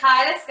leg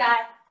high to sky.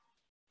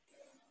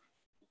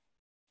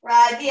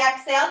 Ride the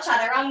exhale,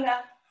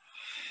 chaturanga.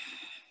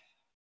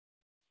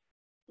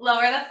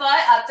 Lower the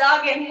foot, up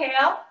dog,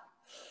 inhale.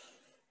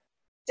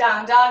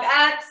 Down dog,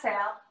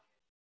 exhale.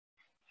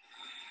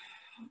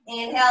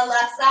 Inhale,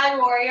 left side,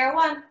 warrior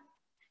one.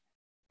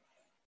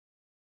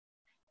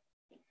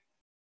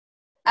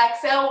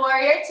 Exhale,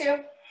 warrior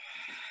two.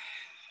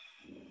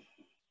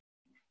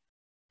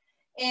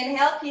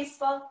 Inhale,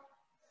 peaceful.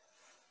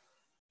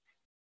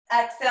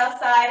 Exhale,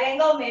 side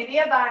angle, maybe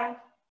a bind.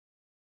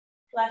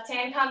 Left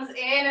hand comes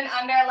in and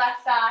under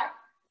left thigh.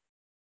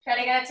 Try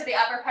to get it to the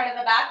upper part of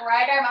the back.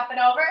 Right arm up and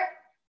over.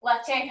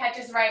 Left hand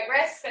catches right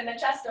wrist. Spin the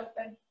chest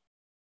open.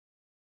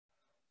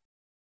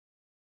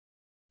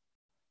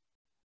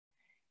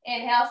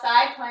 Inhale,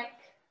 side plank.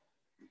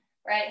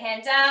 Right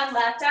hand down,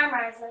 left arm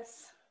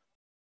rises.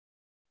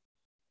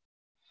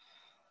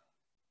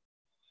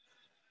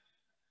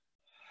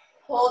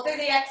 Hold through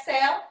the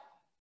exhale.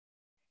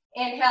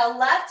 Inhale,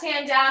 left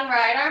hand down,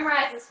 right arm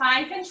rises.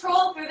 Find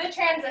control through the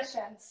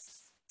transitions.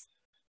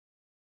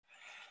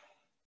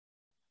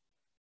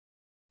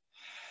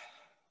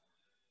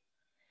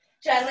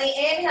 Gently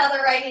inhale the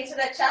right knee to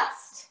the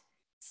chest.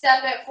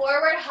 Step it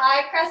forward,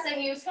 high crescent,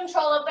 use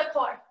control of the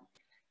core.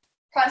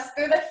 Press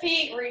through the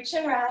feet, reach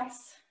and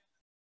rise.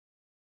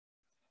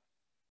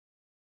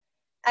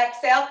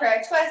 Exhale,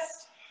 prayer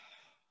twist.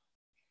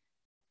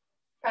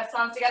 Press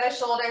palms together,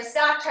 shoulders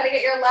stacked. Try to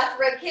get your left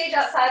rib cage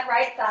outside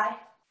right thigh.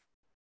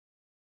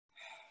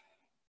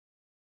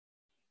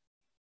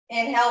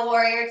 Inhale,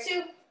 warrior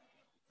two.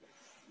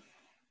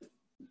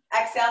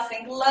 Exhale,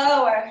 sink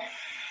lower.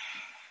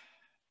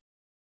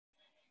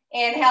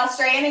 Inhale,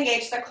 straighten,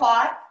 engage the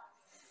quad.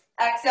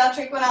 Exhale,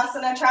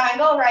 Trikonasana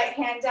triangle, right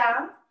hand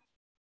down.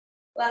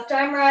 Left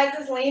arm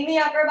rises, lean the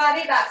upper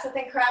body back, so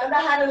think crown of the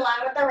head in line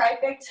with the right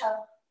big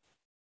toe.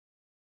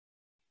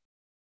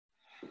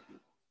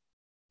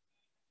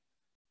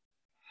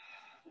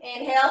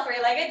 Inhale,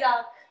 three-legged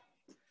dog.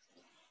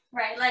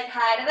 Right leg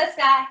high to the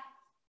sky.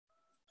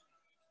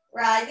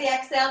 Ride the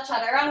exhale,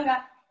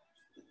 chaturanga.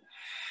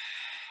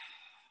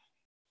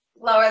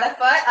 Lower the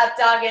foot, up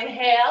dog,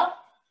 inhale.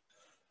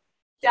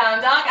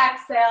 Down dog,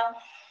 exhale.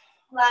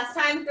 Last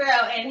time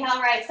through,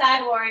 inhale, right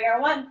side, warrior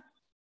one.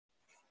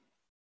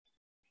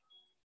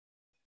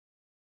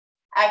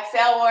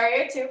 Exhale,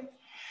 warrior two.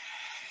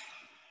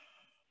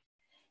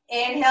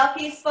 Inhale,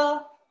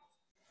 peaceful.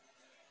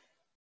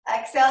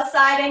 Exhale,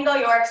 side angle,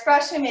 your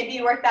expression. Maybe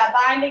you work that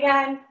bind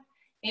again.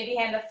 Maybe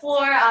hand to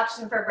floor,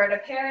 option for bird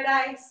of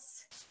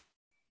paradise.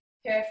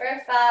 Here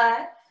for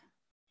 5,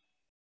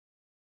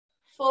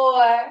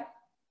 4,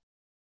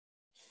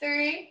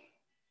 3,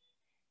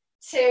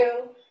 2,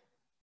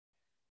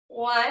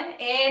 1.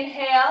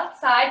 Inhale,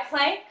 side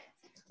plank.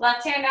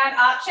 Left hand on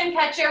option,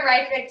 catch your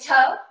right big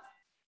toe.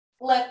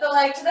 Lift the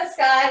leg to the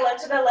sky,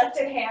 lift to the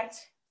lifted hand.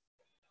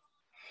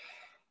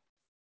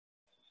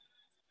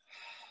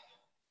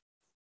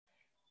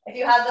 If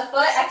you have the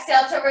foot,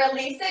 exhale to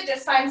release it,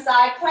 just find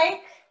side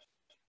plank.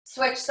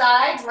 Switch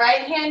sides,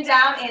 right hand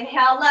down,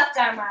 inhale, left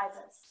arm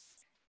rises.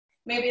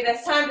 Maybe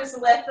this time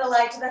just lift the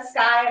leg to the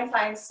sky and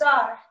find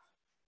star.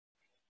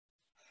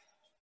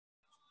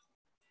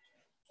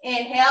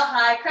 Inhale,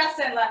 high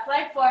crescent, left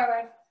leg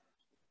forward.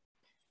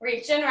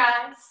 Reach and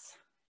rise.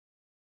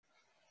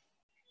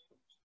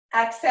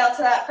 Exhale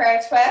to that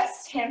prayer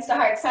twist, hands to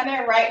heart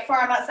center, right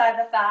forearm outside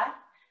the thigh.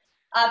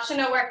 Option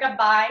to work a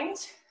bind,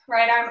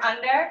 right arm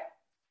under.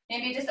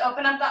 Maybe just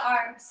open up the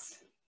arms.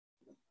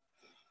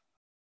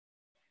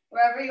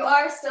 Wherever you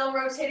are, still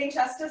rotating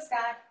chest to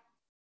sky.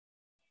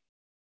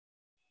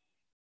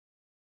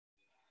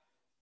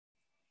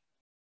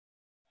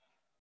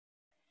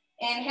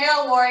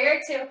 Inhale, warrior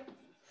two.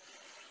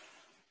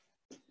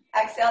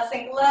 Exhale,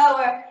 sink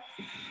lower.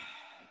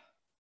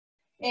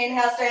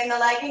 Inhale, straighten the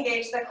leg,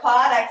 engage the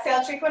quad. Exhale,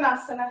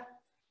 Trikonasana.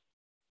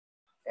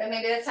 And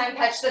maybe this time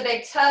catch the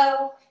big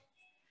toe.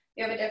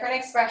 You have a different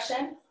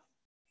expression.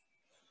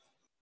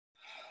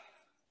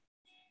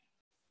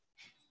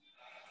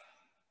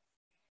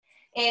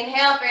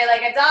 Inhale,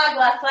 three-legged dog,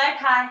 left leg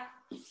high.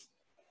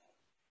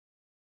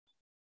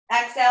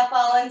 Exhale,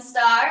 fallen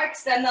star.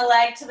 Extend the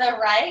leg to the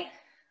right.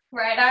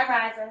 Right arm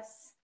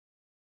rises.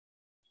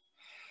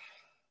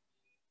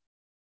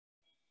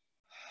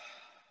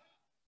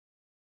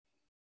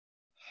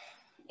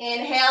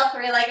 Inhale,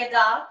 three-legged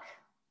dog.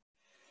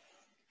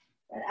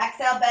 And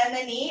exhale, bend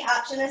the knee.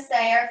 Option to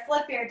stay or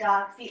flip your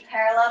dog. Feet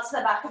parallel to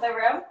the back of the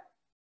room.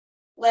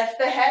 Lift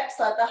the hips,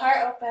 let the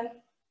heart open.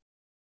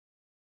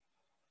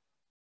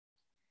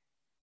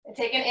 And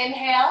take an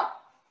inhale.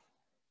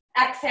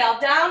 Exhale,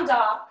 down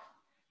dog.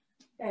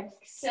 Good.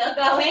 Still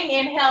going.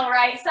 Inhale,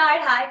 right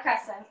side, high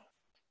crescent.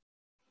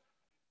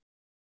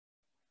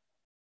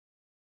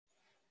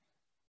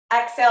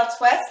 Exhale,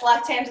 twist.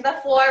 Left hand to the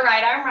floor,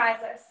 right arm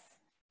rises.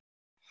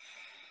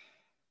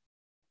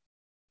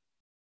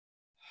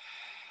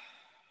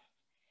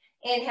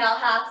 Inhale,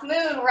 half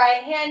moon,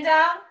 right hand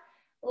down.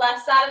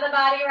 Left side of the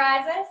body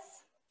rises.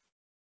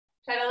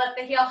 Try to lift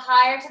the heel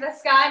higher to the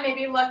sky.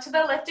 Maybe look to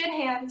the lifted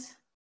hand.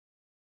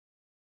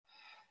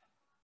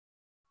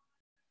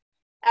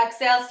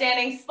 Exhale,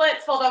 standing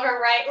splits, fold over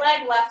right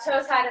leg, left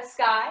toes high to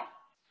sky.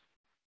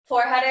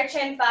 Forehead or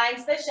chin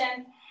finds the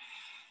shin.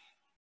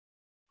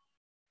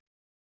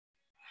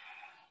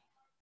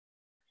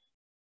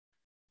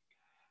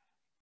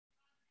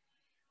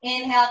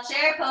 Inhale,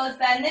 chair pose,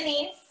 bend the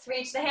knees,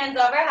 reach the hands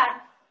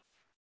overhead.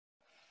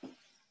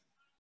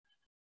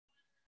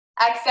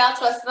 Exhale,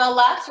 twist to the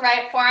left,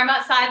 right forearm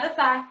outside the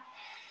thigh.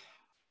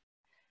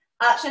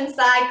 Option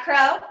side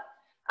crow.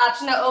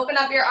 Option to open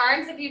up your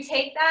arms. If you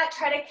take that,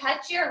 try to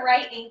catch your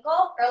right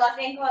ankle, or left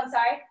ankle, I'm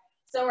sorry.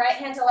 So right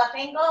hand to left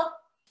ankle,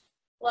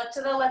 look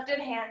to the lifted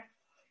hand.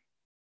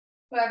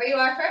 Wherever you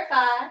are for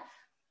 5,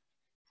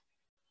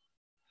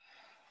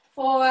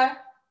 4,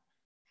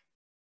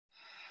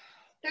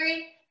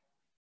 3,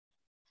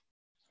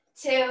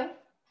 2,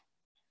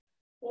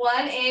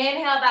 1.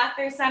 Inhale back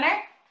through center.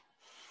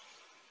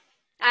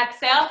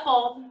 Exhale,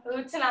 fold,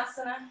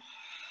 Uttanasana.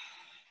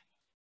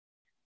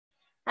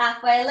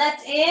 Halfway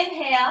lift,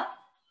 inhale.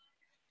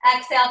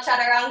 Exhale,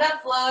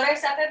 chaturanga, float or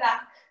step it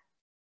back.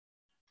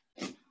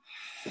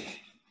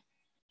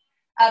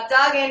 Up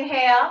dog,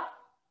 inhale.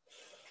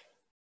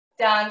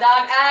 Down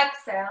dog,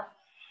 exhale.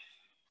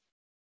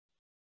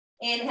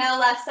 Inhale,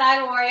 left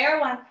side, warrior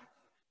 1.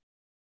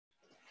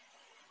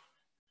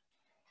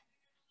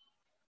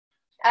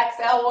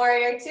 Exhale,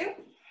 warrior 2.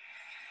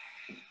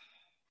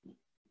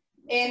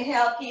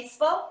 Inhale,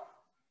 peaceful.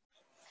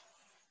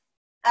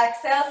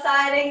 Exhale,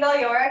 side angle,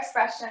 your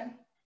expression.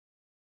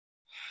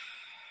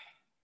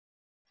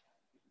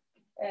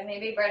 And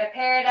maybe bird of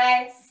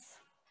paradise.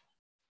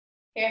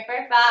 Here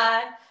for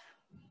 5,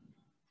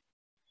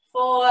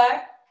 4,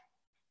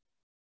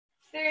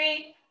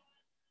 3,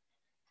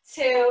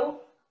 2,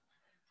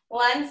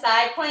 1.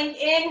 Side plank,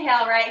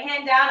 inhale, right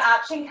hand down.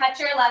 Option, catch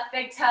your left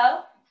big toe.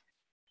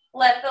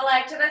 Lift the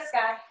leg to the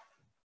sky.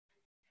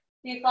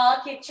 If you fall,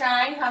 keep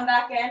trying, come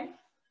back in.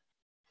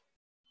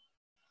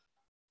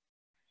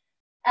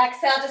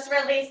 Exhale, just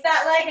release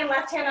that leg and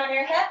left hand on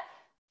your hip.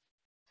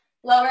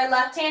 Lower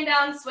left hand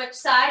down, switch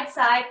side,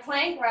 side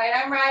plank, right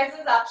arm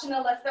rises. Option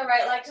to lift the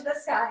right leg to the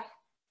sky.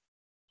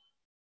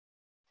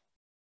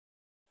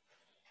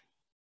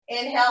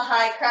 Inhale,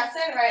 high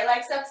crescent, right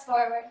leg steps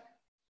forward.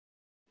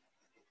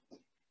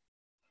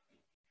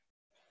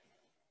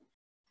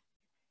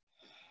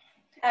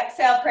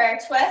 Exhale, prayer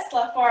twist,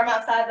 left forearm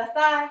outside the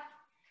thigh.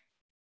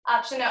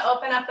 Option to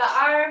open up the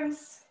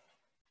arms.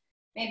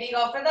 Maybe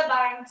go for the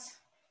bind.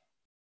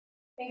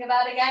 Think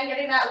about, again,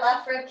 getting that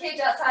left rib cage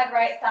outside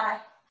right thigh.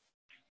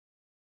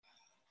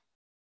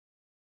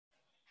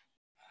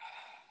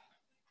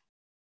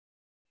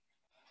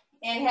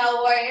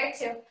 Inhale, warrior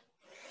 2.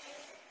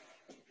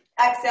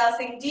 Exhale,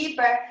 sink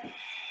deeper.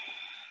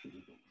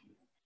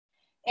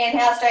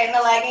 Inhale, straighten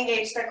the leg,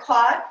 engage the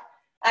quad.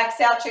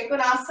 Exhale,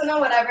 Trikonasana,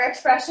 whatever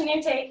expression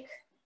you take.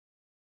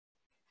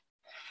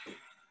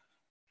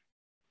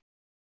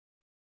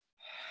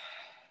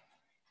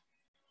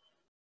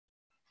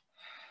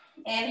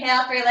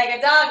 Inhale,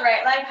 three-legged dog,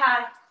 right leg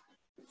high.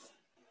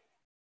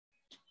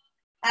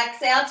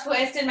 Exhale,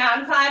 twisted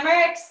mountain climber,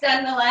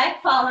 extend the leg,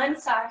 fallen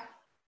star.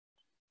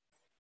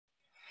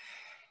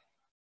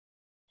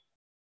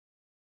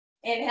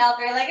 Inhale,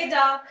 three-legged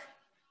dog.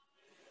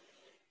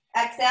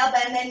 Exhale,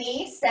 bend the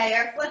knee, stay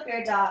or flip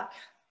your dog.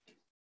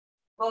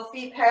 Both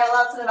feet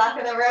parallel to the back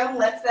of the room,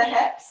 lift the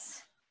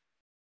hips.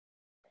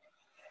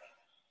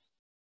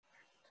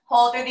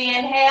 Hold through the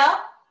inhale.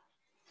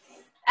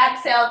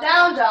 Exhale,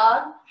 down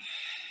dog.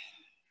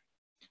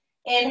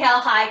 Inhale,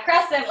 high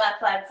crescent,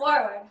 left leg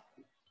forward.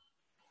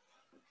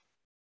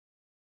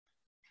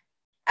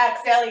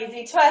 Exhale,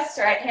 easy twist,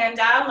 right hand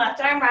down,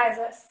 left arm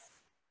rises.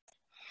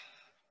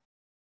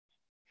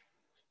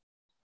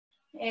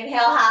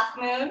 Inhale, half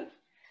moon.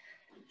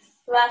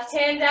 Left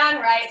hand down,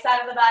 right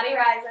side of the body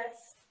rises.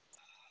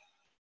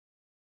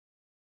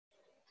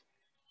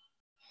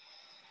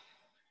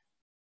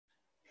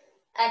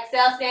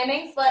 Exhale,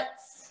 standing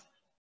splits.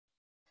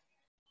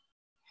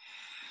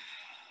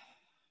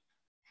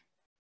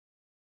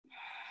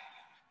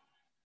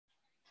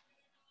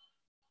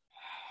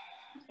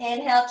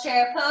 Inhale,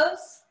 chair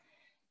pose.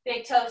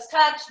 Big toes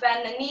touch,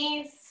 bend the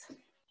knees.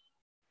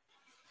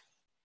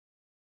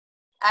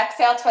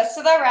 Exhale, twist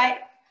to the right.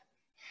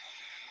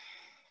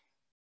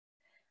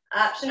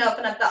 Option,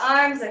 open up the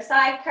arms or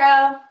side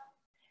crow.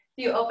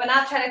 If you open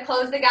up, try to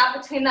close the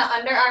gap between the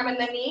underarm and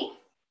the knee.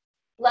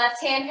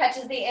 Left hand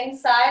catches the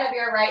inside of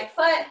your right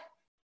foot.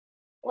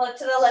 Look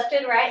to the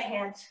lifted right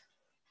hand.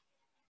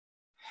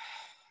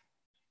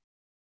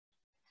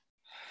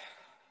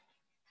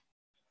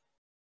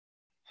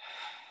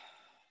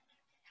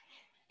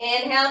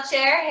 Inhale,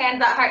 chair,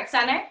 hands at heart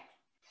center.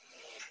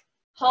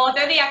 Hold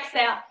through the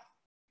exhale.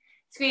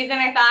 Squeeze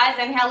inner thighs,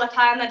 inhale, lift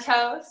high on the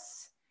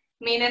toes.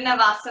 Minute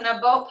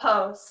Vinyasa, boat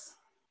pose.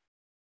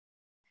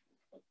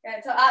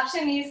 Good, so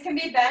option, knees can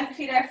be bent,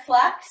 feet are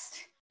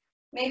flexed.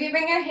 Maybe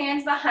bring your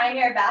hands behind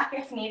your back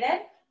if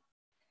needed.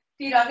 If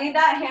you don't need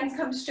that, hands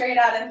come straight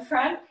out in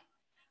front.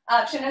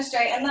 Option is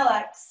straighten the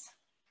legs.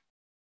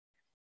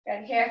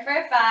 Good, here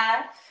for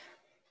 5,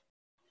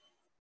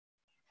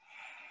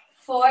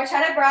 4,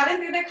 try to broaden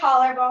through the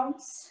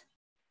collarbones.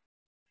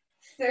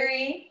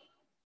 3,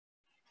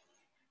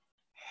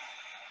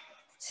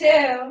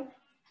 2,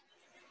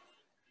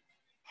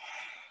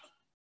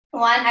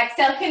 1,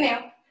 exhale,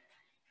 canoe.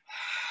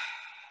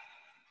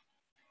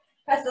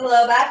 Press the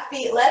low back,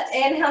 feet lift,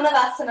 inhale,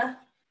 Navasana.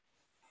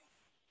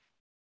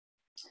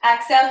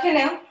 Exhale,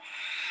 canoe.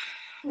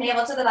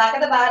 Navel to the back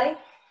of the body.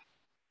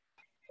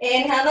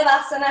 Inhale,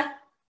 Navasana.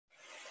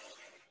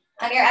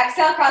 On your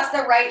exhale, cross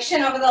the right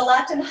shin over the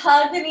left and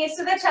hug the knees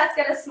to the chest.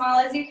 Get as small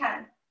as you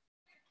can.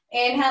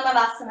 Inhale,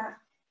 Navasana.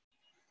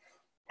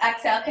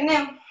 Exhale,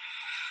 canoe.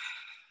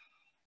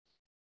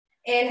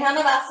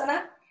 Inhale,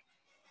 Navasana.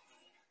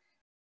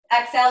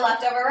 Exhale,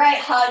 left over right.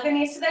 Hug the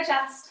knees to the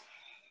chest.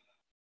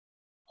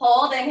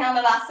 Hold, inhale,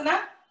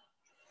 Navasana.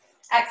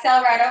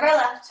 Exhale, right over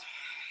left.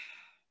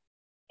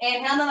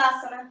 Inhale,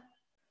 Navasana.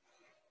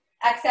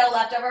 Exhale,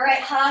 left over right.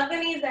 Hug the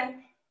knees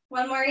in.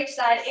 One more each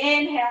side.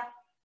 Inhale.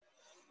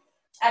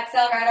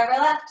 Exhale, right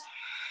over left.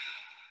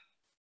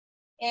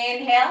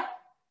 Inhale.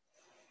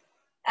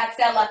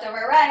 Exhale, left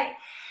over right.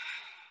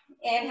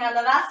 Inhale,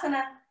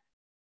 Navasana.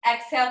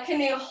 Exhale,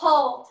 canoe.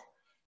 Hold.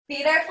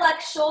 Feet are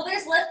flexed,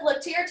 shoulders lift,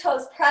 look to your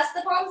toes. Press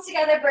the palms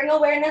together, bring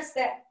awareness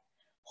there.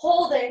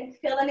 Holding,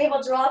 feel the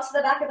navel draw to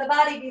the back of the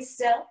body, be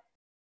still.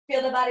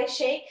 Feel the body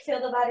shake,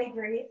 feel the body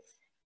breathe.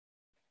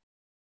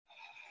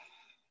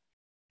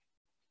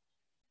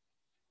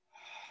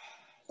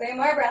 Three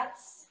more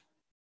breaths.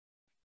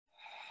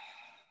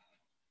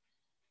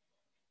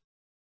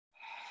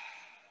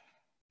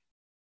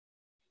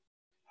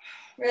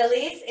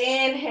 Release,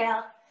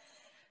 inhale.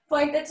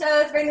 Point the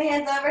toes, bring the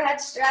hands overhead,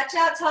 stretch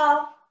out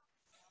tall.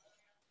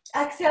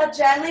 Exhale,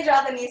 gently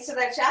draw the knees to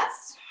the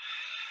chest.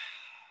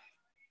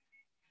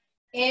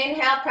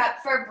 Inhale,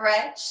 prep for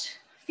bridge.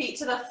 Feet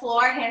to the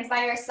floor, hands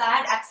by your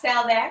side.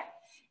 Exhale there.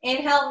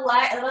 Inhale,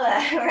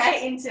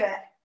 right into it.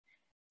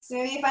 So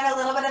maybe you find a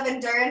little bit of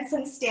endurance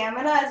and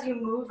stamina as you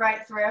move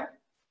right through.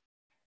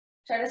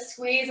 Try to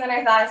squeeze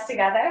inner thighs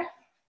together.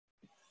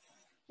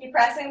 Keep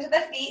pressing to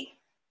the feet.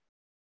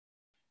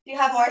 If you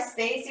have more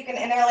space, you can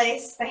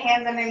interlace the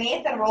hands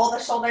underneath and roll the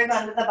shoulders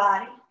under the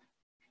body.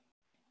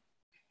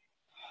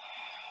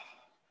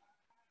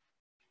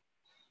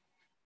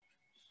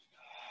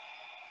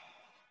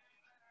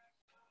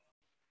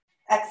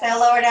 Exhale,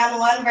 lower down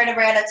one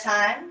vertebra at a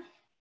time.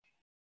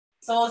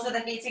 Soles of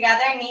the feet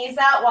together, knees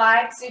out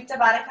wide, Supta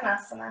Baddha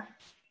Konasana.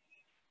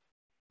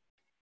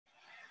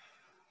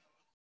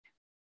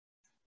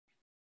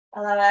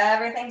 Allow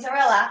everything to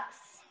relax.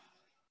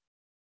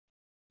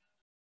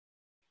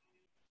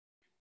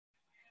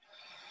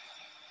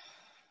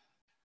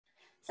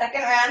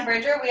 Second round,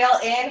 bridger wheel.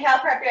 Inhale,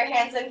 prep your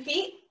hands and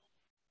feet.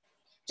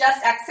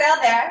 Just exhale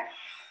there.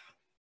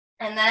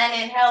 And then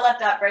inhale,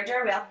 lift up,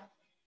 bridger wheel.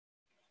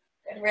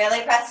 Good,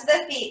 really press to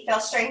the feet.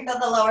 Feel strength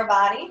of the lower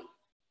body.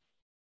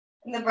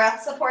 And the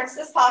breath supports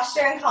this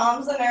posture and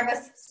calms the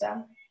nervous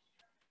system.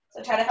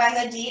 So try to find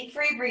the deep,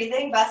 free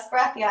breathing, best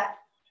breath yet.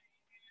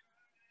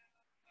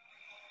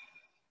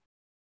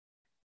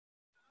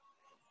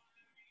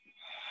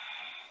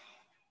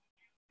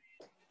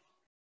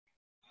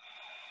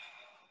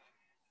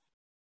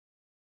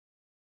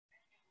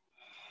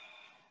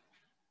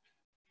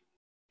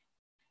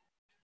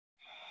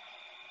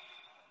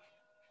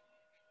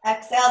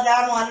 Exhale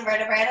down one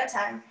vertebra at a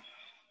time.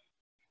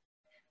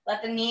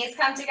 Let the knees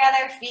come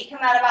together, feet come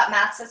out about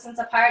mat distance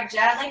apart.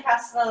 Gently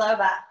press to the low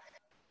back.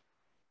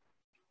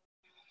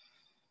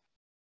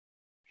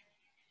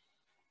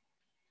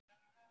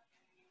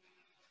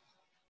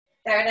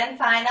 Third and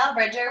final,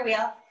 bridger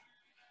wheel.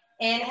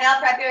 Inhale,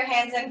 prep your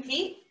hands and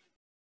feet.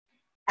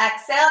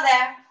 Exhale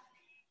there.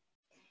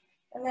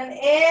 And then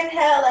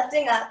inhale,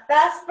 lifting up.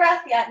 Best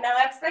breath yet, no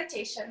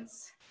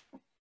expectations.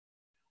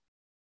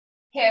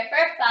 Here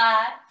for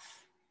 5.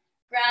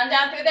 Ground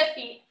down through the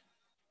feet.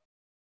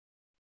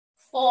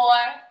 4.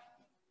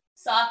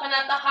 Soften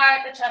up the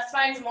heart, the chest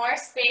finds more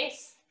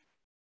space.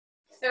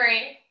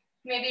 3.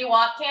 Maybe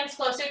walk hands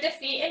closer to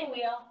feet and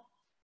wheel.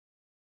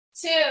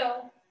 2.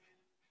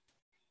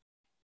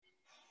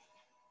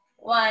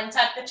 1.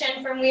 Tuck the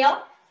chin from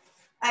wheel.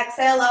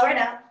 Exhale, lower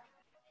down.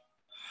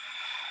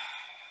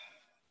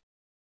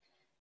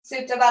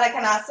 Supta Baddha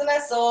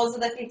Konasana, soles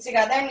of the feet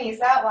together, knees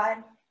out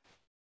wide.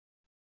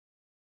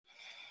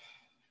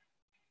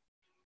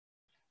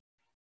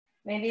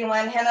 Maybe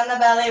one hand on the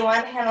belly,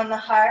 one hand on the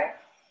heart.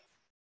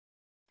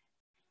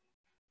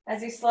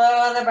 As you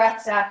slow the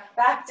breath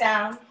back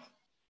down,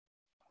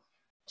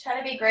 try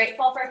to be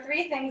grateful for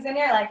 3 things in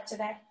your life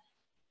today.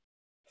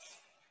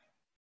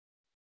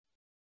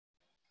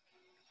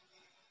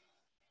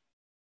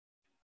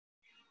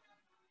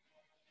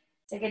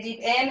 Take a deep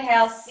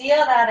inhale,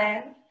 seal that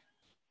in.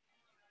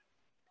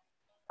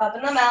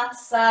 Open the mouth,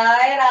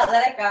 sigh it out,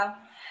 let it go.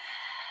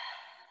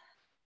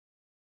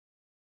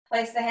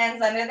 Place the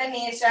hands under the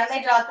knees,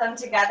 gently draw them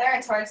together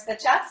and towards the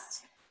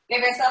chest. Give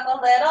yourself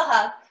a little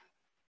hug.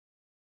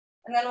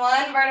 And then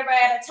one vertebrae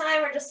at a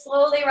time, or just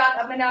slowly rock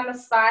up and down the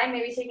spine,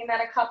 maybe taking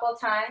that a couple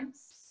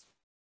times.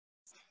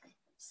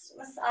 Just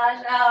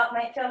massage out,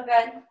 might feel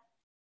good.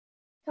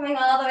 Coming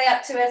all the way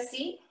up to a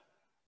seat.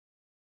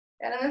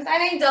 And then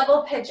finding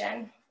double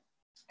pigeon.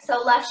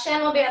 So left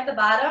shin will be at the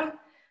bottom,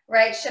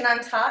 right shin on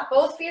top.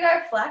 Both feet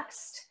are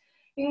flexed.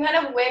 You can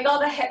kind of wiggle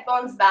the hip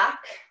bones back,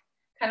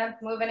 kind of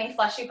move any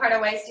fleshy part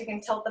away so you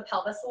can tilt the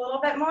pelvis a little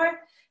bit more.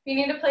 If you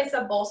need to place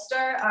a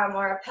bolster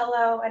or a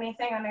pillow,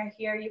 anything under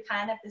here, you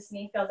can if this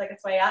knee feels like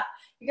it's way up.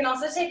 You can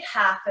also take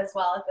half as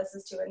well if this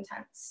is too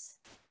intense.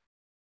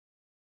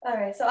 All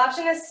right, so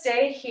option is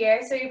stay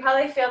here. So you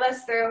probably feel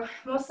this through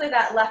mostly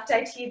that left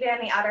IT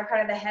band, the outer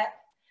part of the hip.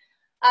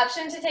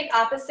 Option to take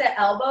opposite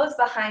elbows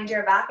behind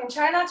your back and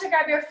try not to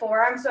grab your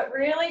forearms, but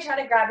really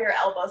try to grab your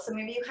elbows. So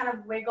maybe you kind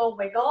of wiggle,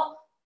 wiggle.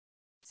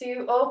 So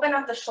you open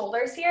up the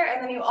shoulders here,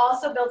 and then you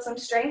also build some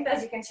strength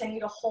as you continue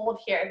to hold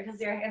here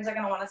because your hands are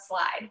going to want to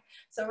slide.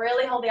 So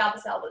really hold the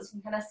opposite elbows.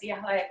 You can kind of see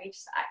how I have each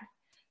side.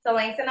 So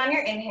lengthen on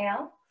your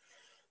inhale.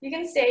 You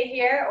can stay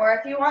here, or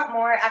if you want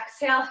more,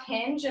 exhale,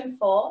 hinge and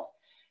fold.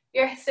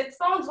 Your sits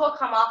bones will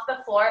come off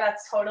the floor.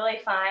 That's totally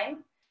fine.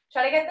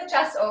 Try to get the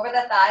chest over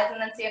the thighs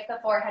and then see if the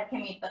forehead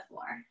can meet the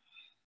floor.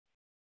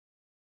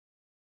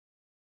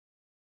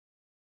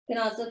 You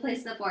can also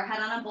place the forehead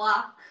on a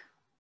block.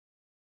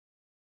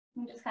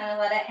 And just kind of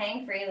let it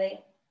hang freely.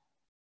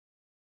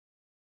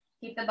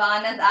 Keep the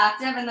bandhas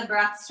active and the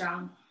breath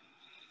strong.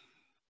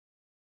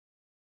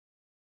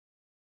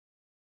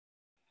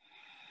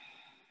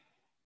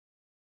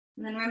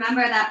 And then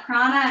remember that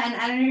prana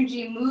and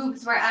energy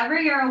moves wherever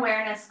your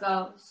awareness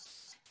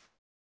goes.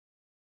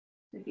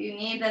 If you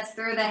need this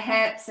through the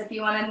hips, if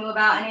you want to move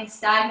out any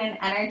stagnant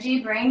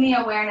energy, bring the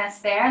awareness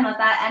there and let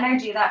that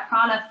energy, that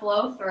prana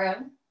flow through.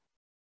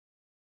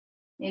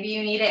 Maybe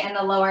you need it in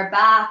the lower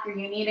back, or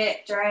you need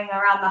it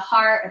around the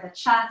heart or the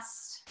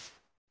chest.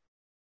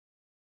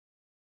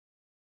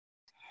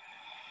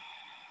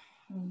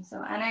 And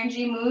so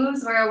energy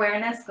moves where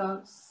awareness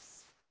goes.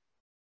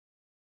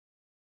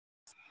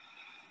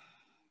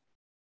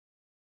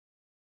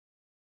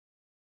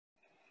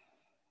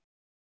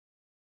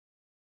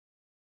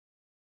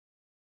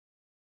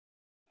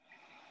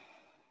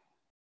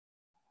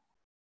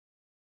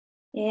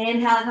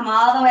 Inhale, come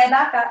all the way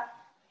back up.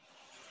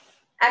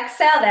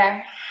 Exhale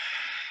there.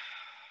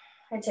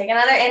 And take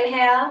another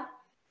inhale.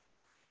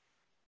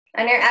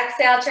 On your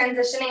exhale,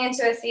 transitioning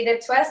into a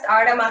seated twist,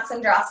 Ardha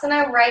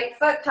Matsyendrasana. Right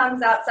foot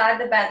comes outside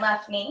the bent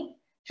left knee.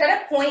 Try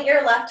to point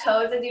your left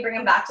toes as you bring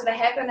them back to the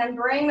hip, and then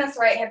bring this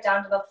right hip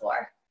down to the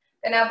floor.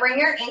 And now bring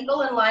your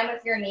ankle in line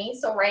with your knee,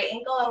 so right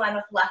ankle in line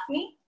with left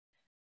knee.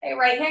 Okay,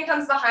 right hand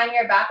comes behind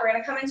your back. We're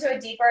going to come into a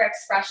deeper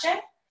expression.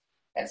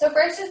 Good. So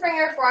first, just bring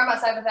your forearm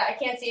outside with that. I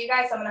can't see you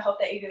guys, so I'm going to hope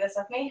that you do this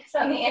with me. So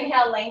on the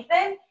inhale,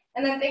 lengthen,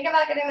 and then think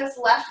about getting this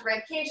left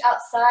rib cage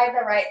outside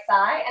the right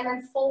thigh, and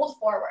then fold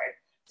forward.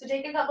 So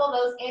take a couple of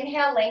those,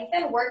 inhale,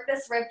 lengthen, work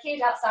this rib cage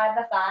outside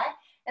the thigh,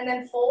 and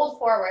then fold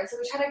forward. So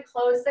we try to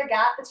close the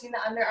gap between the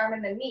underarm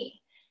and the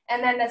knee.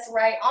 And then this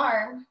right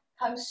arm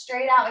comes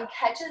straight out and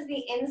catches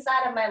the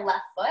inside of my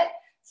left foot,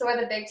 so where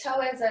the big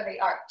toe is or the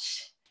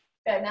arch.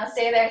 Good, now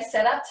stay there,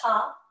 sit up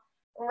tall.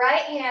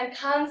 Right hand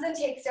comes and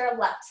takes your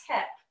left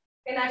hip.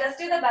 Okay, now just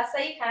do the best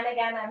that you can.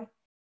 Again, I'm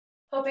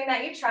hoping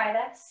that you try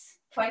this.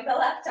 Point the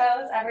left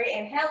toes. Every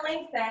inhale,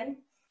 lengthen.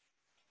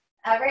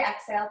 Every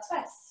exhale,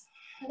 twist.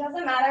 It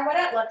doesn't matter what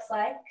it looks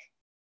like.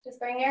 Just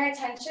bring your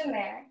attention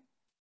there.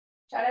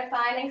 Try to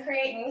find and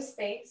create new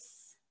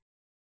space.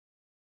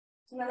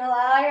 And then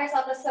allow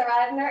yourself to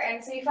surrender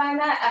in. So you find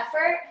that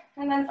effort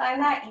and then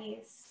find that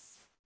ease.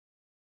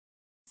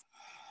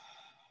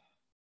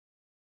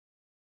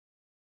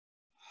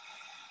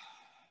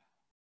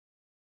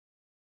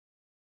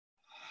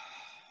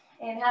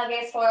 Inhale,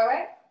 gaze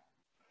forward.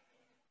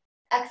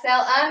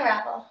 Exhale,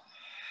 unravel.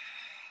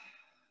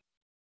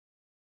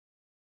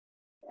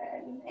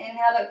 Good.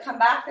 Inhale to come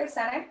back through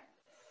center.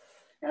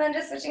 And then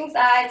just switching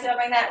sides, you'll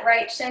bring that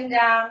right shin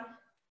down.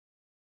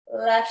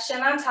 Left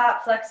shin on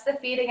top, flex the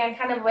feet again,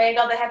 kind of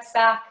wiggle the hips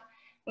back.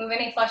 Move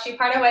any fleshy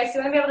part away. So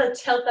you want to be able to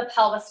tilt the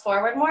pelvis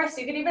forward more. So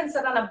you could even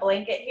sit on a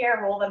blanket here,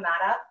 roll the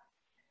mat up.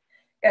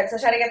 Good, so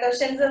try to get those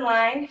shins in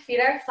line. Feet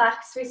are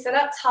flexed. We sit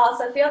up tall,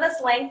 so feel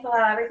this length,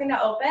 allow everything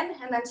to open,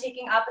 and then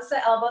taking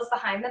opposite elbows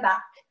behind the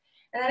back.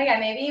 And then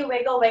again, maybe you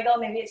wiggle, wiggle.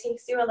 Maybe it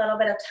takes you a little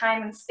bit of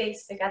time and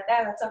space to get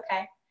there. That's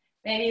okay.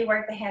 Maybe you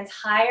work the hands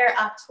higher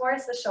up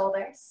towards the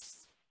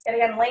shoulders. Good,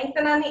 again,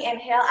 lengthen on the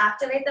inhale,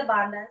 activate the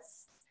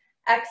bandhas.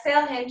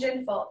 Exhale, hinge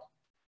and fold.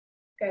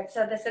 Good,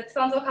 so the sits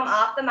bones will come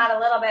off the mat a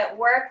little bit.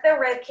 Work the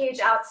rib cage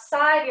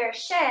outside your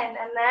shin,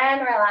 and then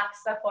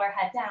relax the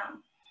forehead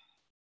down.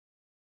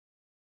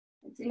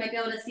 So you might be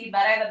able to see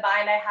better the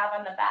bind I have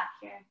on the back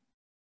here.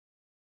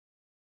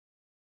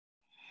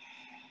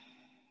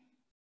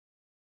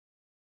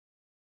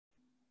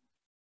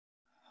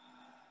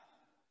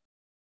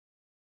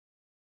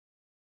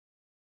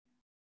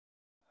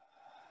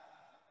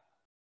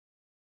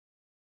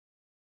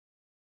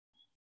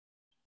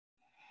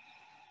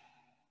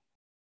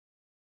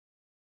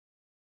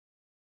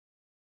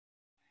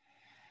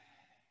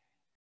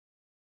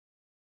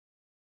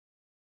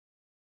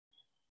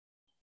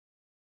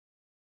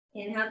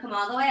 Inhale, come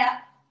all the way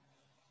up.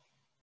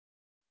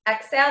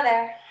 Exhale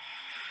there.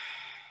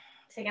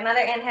 Take another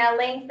inhale,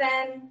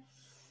 lengthen.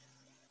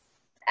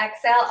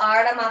 Exhale,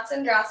 Ardha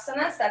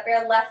Matsyendrasana. Step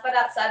your left foot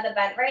outside the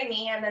bent right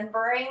knee, and then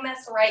bring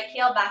this right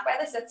heel back by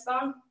the sits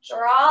bone.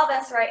 Draw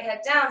this right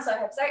hip down so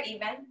hips are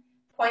even.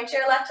 Point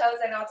your left toes.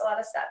 I know it's a lot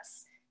of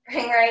steps.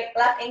 Bring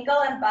left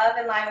ankle above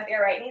in line with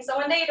your right knee. So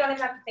one day you don't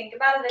even have to think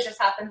about it. It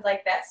just happens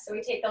like this. So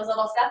we take those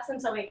little steps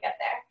until we get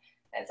there.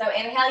 And so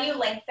inhale, you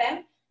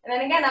lengthen. And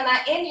then again, on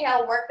that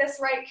inhale, work this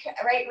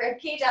right rib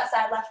cage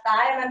outside left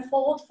thigh and then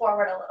fold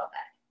forward a little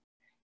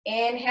bit.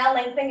 Inhale,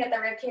 lengthen, get the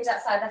rib cage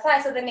outside the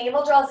thigh. So the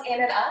navel draws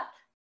in and up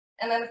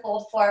and then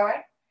fold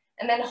forward.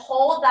 And then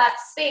hold that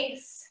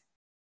space.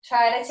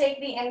 Try to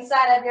take the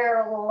inside of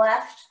your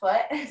left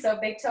foot. So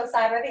big toe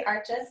side where the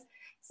arch is.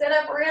 Sit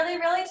up really,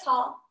 really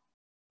tall.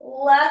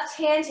 Left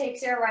hand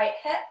takes your right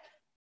hip.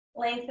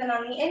 Lengthen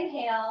on the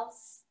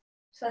inhales.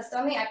 Twist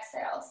on the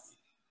exhales.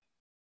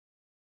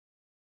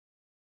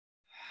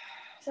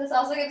 So this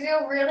also gives you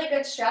a really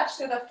good stretch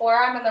through the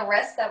forearm and the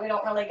wrist that we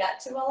don't really get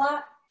to a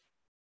lot.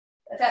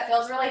 If that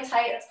feels really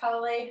tight, it's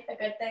probably a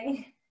good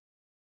thing.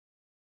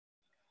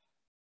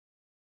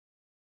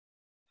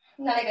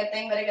 Not a good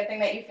thing, but a good thing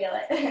that you feel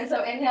it.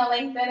 So inhale,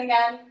 lengthen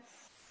again.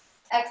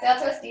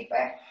 Exhale, twist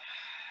deeper.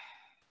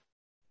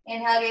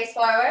 Inhale, gaze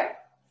forward.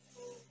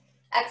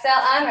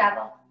 Exhale,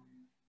 unravel.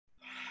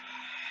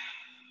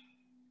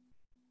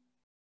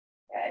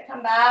 Good,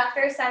 come back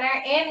through center.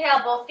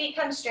 Inhale, both feet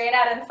come straight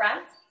out in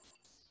front.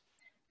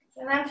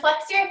 And then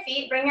flex your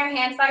feet, bring your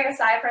hands by your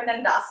side for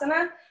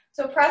Dandasana.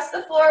 So press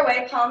the floor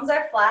away, palms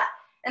are flat.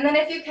 And then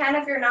if you can,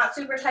 if you're not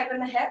super tight in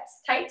the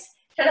hips, try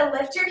to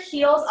lift your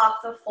heels off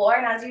the floor.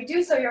 And as you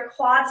do so, your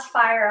quads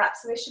fire up.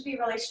 So they should be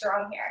really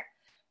strong here.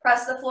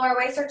 Press the floor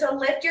away, start to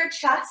lift your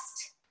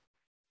chest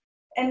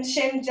and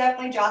chin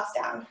gently drops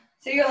down.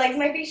 So your legs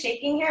might be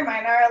shaking here,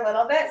 mine are a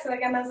little bit. So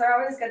again, those are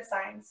always good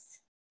signs.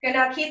 Good,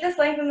 now keep this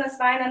length in the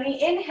spine. On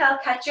the inhale,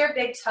 catch your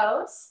big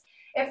toes.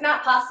 If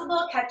not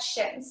possible, catch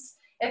shins.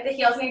 If the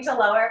heels need to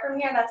lower from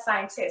here, that's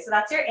fine too. So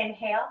that's your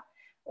inhale.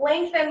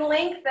 Lengthen,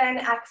 lengthen,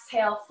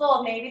 exhale,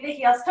 fold. Maybe the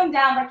heels come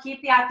down, but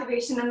keep the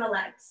activation in the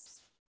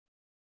legs.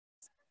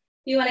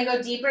 If you want to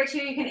go deeper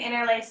too, you can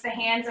interlace the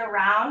hands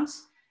around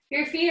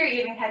your feet or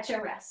even catch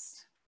your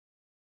wrist.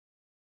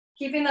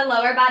 Keeping the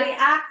lower body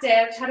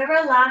active, try to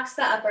relax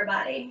the upper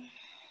body.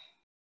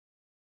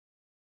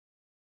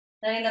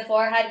 Letting the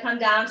forehead come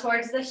down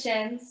towards the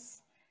shins.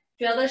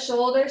 Feel the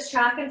shoulders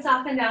track and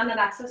soften down the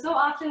back. So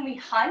often we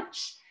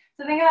hunch.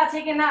 So think about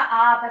taking that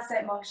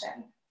opposite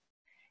motion.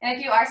 And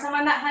if you are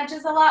someone that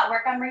hunches a lot,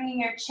 work on bringing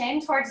your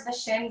chin towards the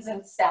shins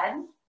instead.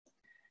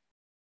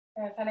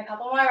 And then a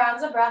couple more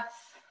rounds of breath.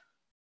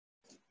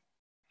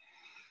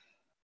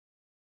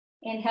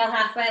 Inhale,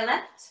 halfway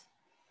lift.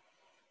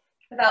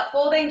 Without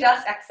folding,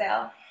 just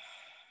exhale.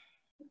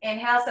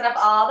 Inhale, sit up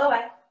all the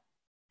way.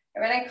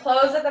 We're going to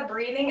close with a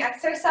breathing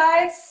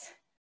exercise.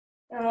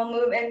 And we'll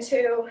move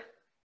into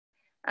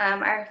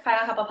our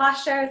final couple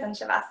postures and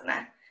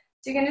Shavasana.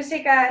 So you can just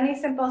take a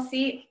nice simple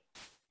seat.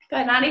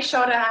 Good, Nadi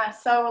Shodhana.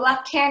 So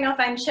left hand, you'll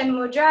find Chin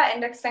Mudra,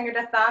 index finger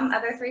to thumb,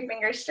 other three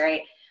fingers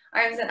straight,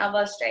 arms and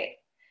elbows straight.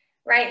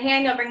 Right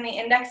hand, you'll bring the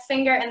index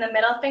finger and the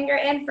middle finger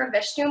in for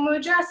Vishnu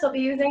Mudra. So we'll be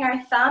using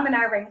our thumb and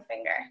our ring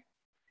finger.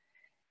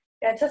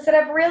 Good, so sit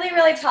up really,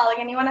 really tall.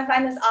 Again, you want to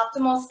find this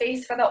optimal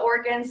space for the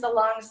organs, the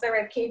lungs, the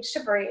rib cage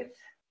to breathe.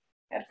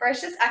 Good,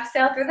 first just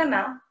exhale through the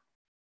mouth.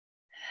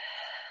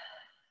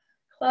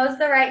 Close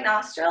the right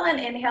nostril and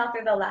inhale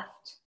through the left.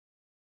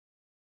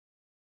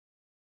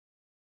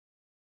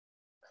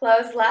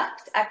 Close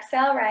left,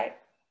 exhale right.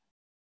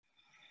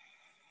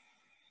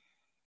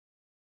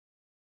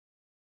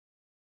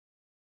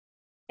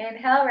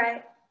 Inhale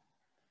right.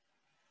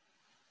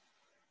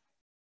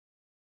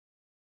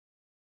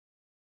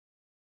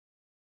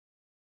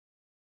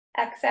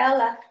 Exhale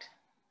left.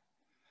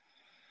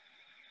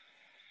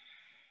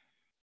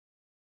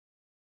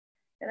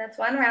 And that's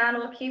one round,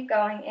 we'll keep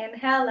going.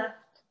 Inhale left.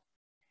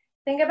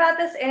 Think about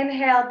this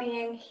inhale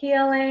being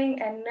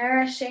healing and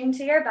nourishing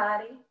to your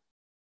body.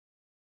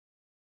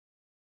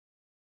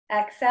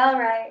 Exhale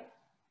right.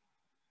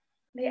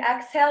 The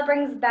exhale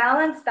brings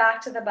balance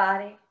back to the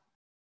body.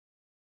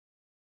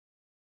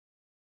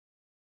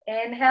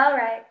 Inhale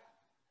right.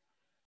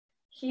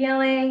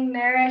 Healing,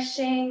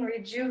 nourishing,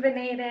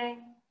 rejuvenating.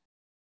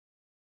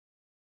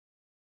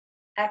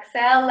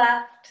 Exhale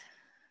left,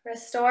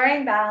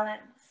 restoring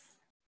balance.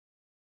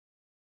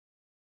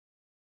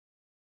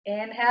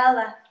 Inhale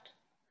left.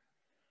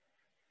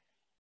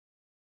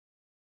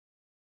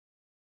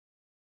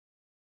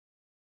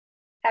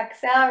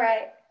 Exhale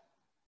right.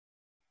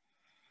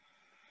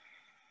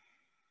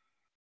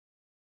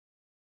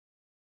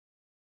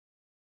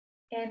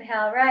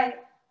 Inhale right.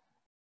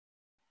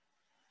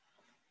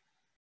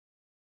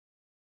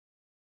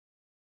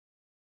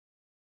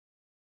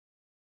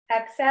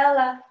 Exhale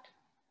left.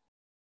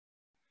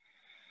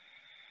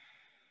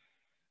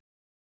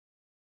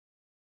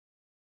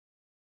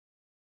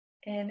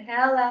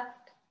 Inhale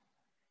left.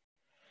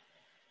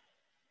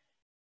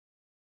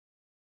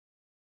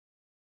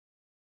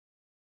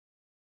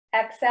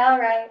 Exhale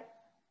right.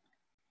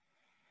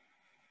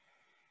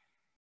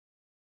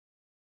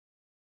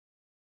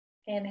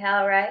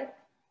 Inhale right.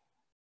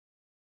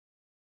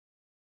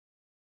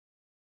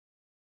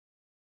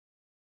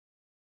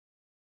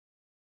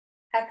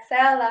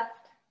 Exhale left.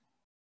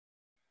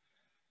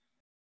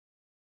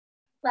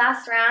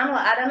 Last round, we'll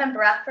add in a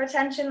breath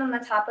retention on the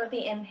top of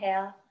the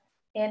inhale.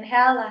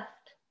 Inhale left.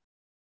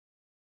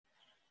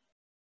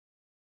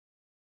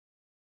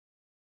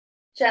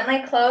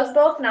 Gently close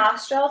both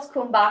nostrils,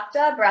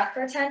 Kumbhakta, breath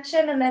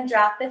retention, and then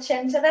drop the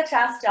chin to the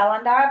chest,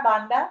 Jalandhara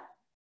Bandha.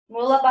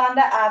 Mula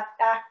Bandha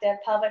active,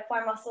 pelvic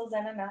floor muscles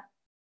in and up.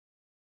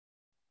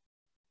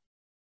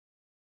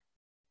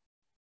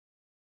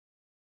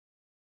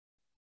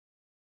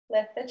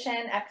 Lift the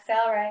chin,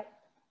 exhale right.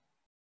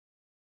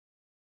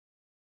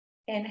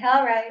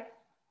 Inhale right.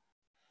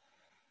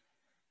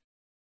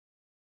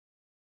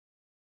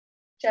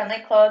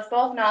 Gently close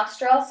both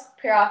nostrils,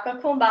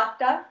 Piraka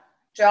Kumbhakta.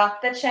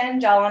 Drop the chin,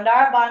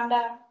 Jalandhara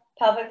Bandha.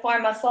 Pelvic floor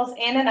muscles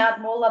in and up,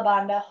 Mula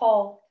Bandha,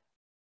 hold.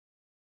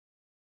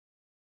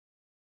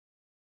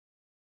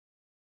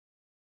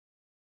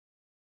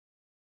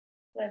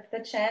 Lift the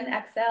chin,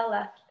 exhale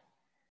left.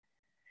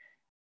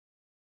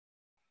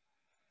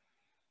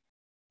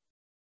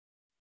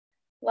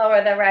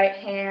 Lower the right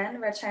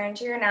hand, return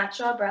to your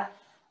natural breath.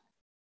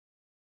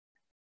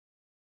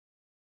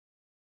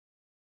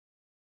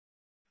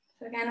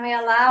 So again, we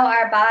allow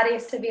our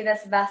bodies to be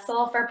this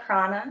vessel for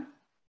prana.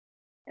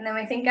 And then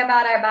we think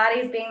about our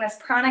bodies being this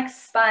pranic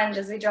sponge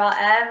as we draw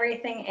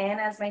everything in,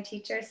 as my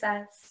teacher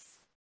says.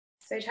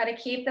 So we try to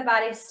keep the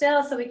body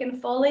still so we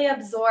can fully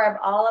absorb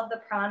all of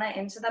the prana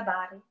into the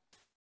body.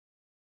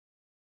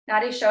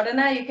 Nadi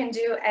Shodhana you can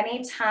do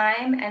any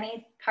time,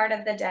 any part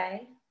of the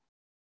day.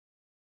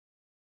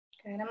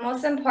 Good. And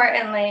most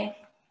importantly,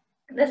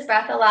 this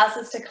breath allows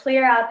us to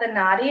clear out the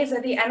nadis,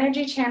 or the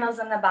energy channels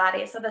in the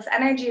body. So this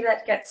energy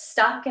that gets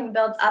stuck and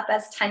builds up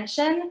as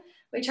tension,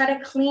 we try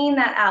to clean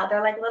that out.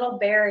 They're like little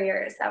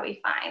barriers that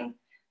we find.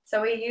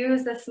 So we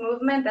use this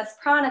movement, this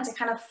prana, to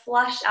kind of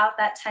flush out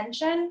that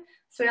tension.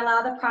 So we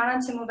allow the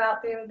prana to move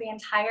out through the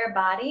entire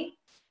body.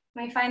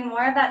 And we find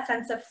more of that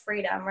sense of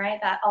freedom, right?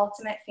 That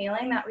ultimate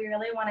feeling that we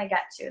really want to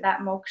get to,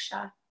 that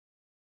moksha.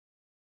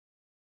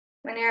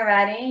 When you're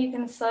ready, you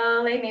can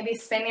slowly maybe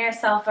spin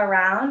yourself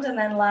around and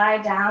then lie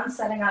down,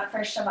 setting up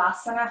for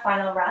Shavasana,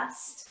 final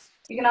rest.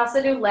 You can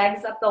also do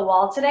legs up the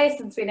wall today,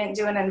 since we didn't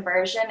do an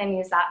inversion, and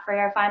use that for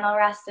your final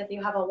rest if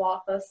you have a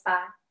wall close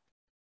by.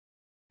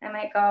 I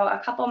might go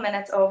a couple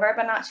minutes over,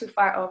 but not too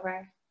far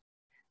over.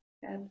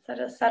 Good. So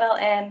just settle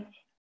in.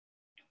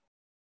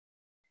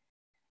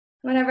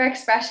 Whatever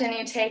expression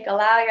you take,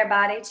 allow your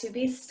body to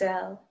be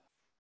still.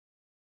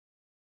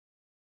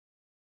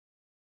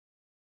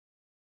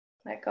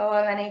 Let go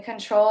of any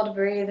controlled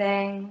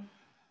breathing.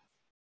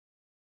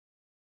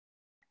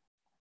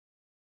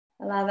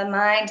 Allow the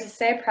mind to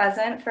stay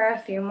present for a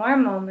few more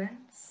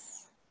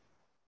moments.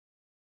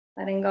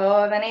 Letting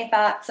go of any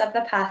thoughts of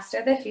the past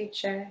or the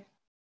future.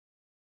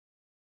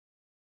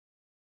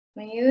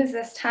 We use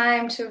this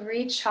time to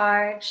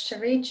recharge, to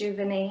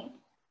rejuvenate,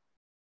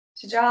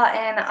 to draw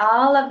in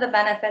all of the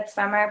benefits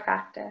from our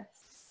practice.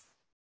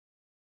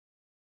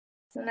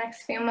 So the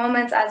next few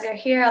moments as you're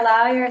here,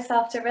 allow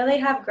yourself to really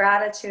have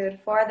gratitude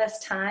for this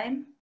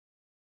time.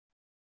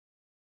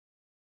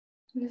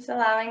 And just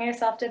allowing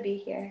yourself to be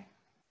here.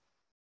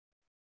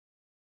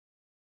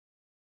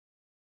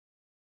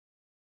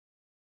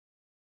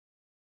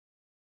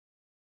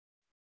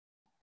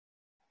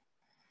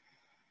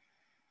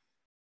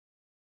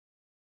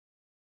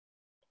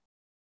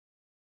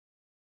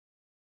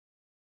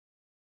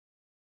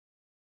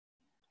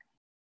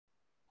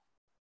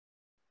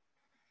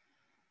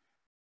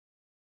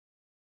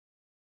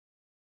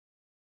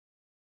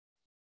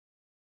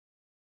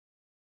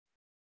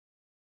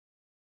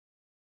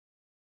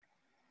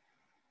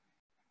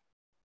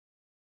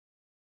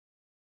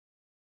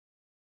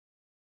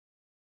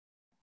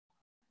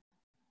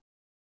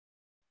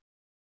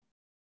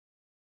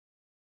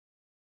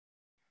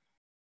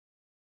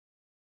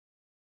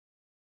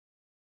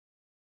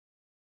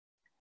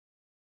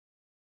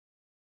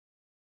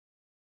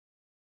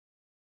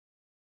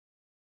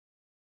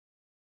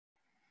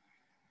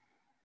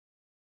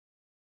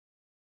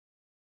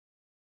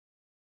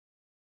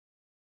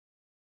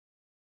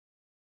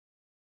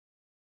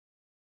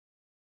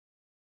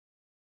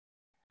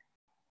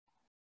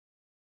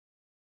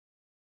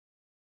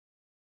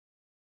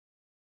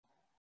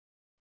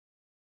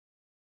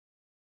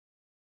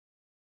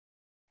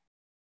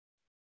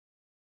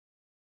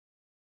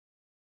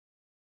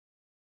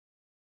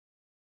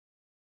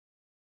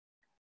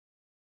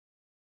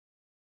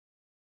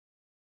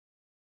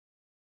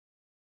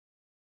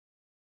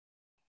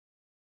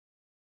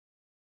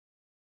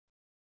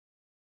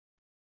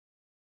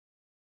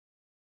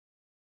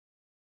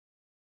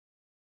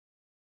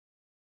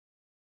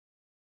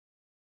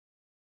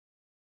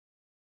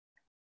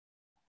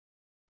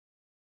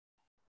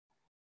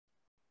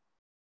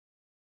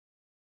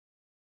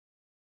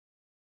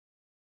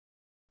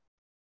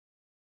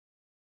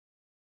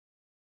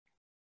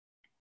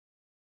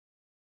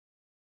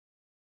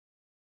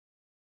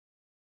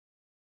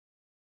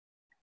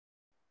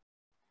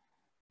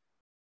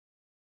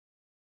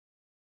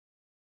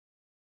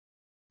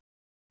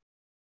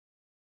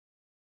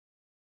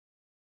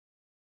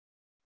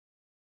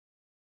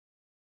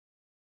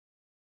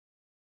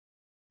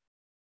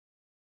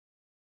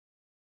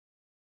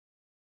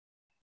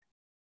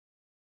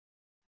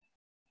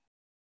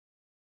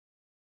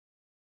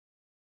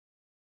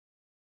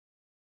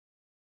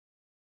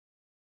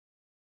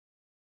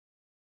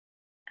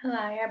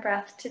 Allow your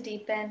breath to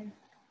deepen.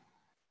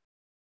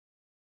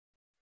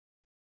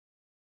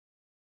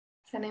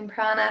 Sending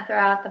prana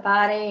throughout the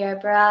body, your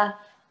breath,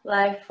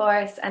 life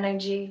force,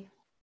 energy.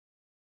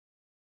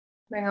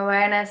 Bring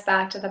awareness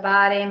back to the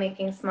body,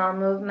 making small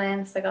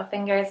movements, wiggle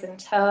fingers and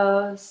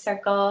toes,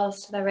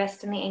 circles to the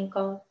wrist and the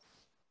ankle.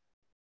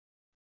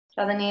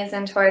 Draw the knees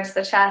in towards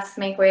the chest,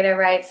 make way to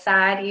right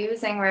side,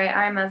 using right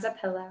arm as a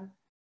pillow.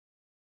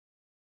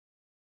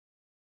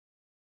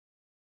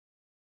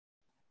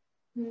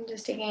 And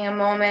just taking a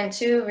moment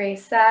to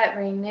reset,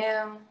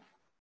 renew.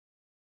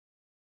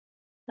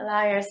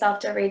 Allow yourself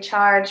to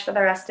recharge for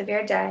the rest of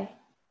your day.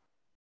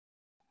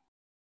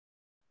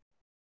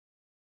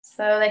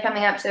 Slowly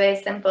coming up to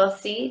a simple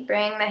seat,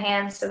 bring the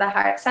hands to the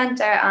heart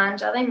center,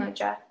 Anjali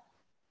Mudra.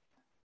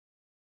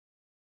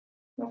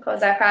 We'll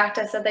close our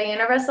practice with the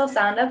universal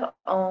sound of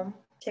Om.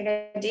 Take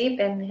a deep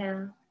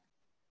inhale.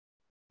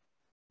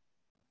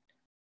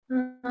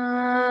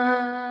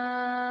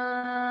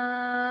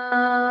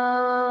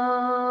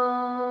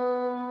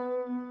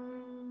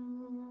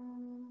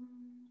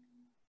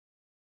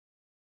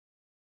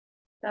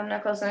 Thumb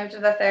knuckles move to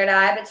the third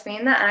eye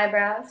between the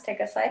eyebrows. Take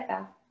a slight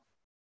bow.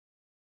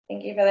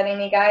 Thank you for letting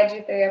me guide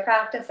you through your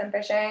practice and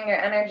for sharing your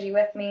energy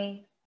with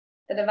me.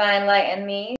 The divine light in me